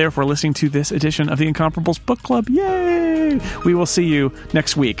everybody out there for listening to this edition of the Incomparables Book Club. Yay! We will see you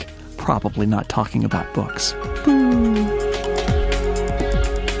next week, probably not talking about books. Boo!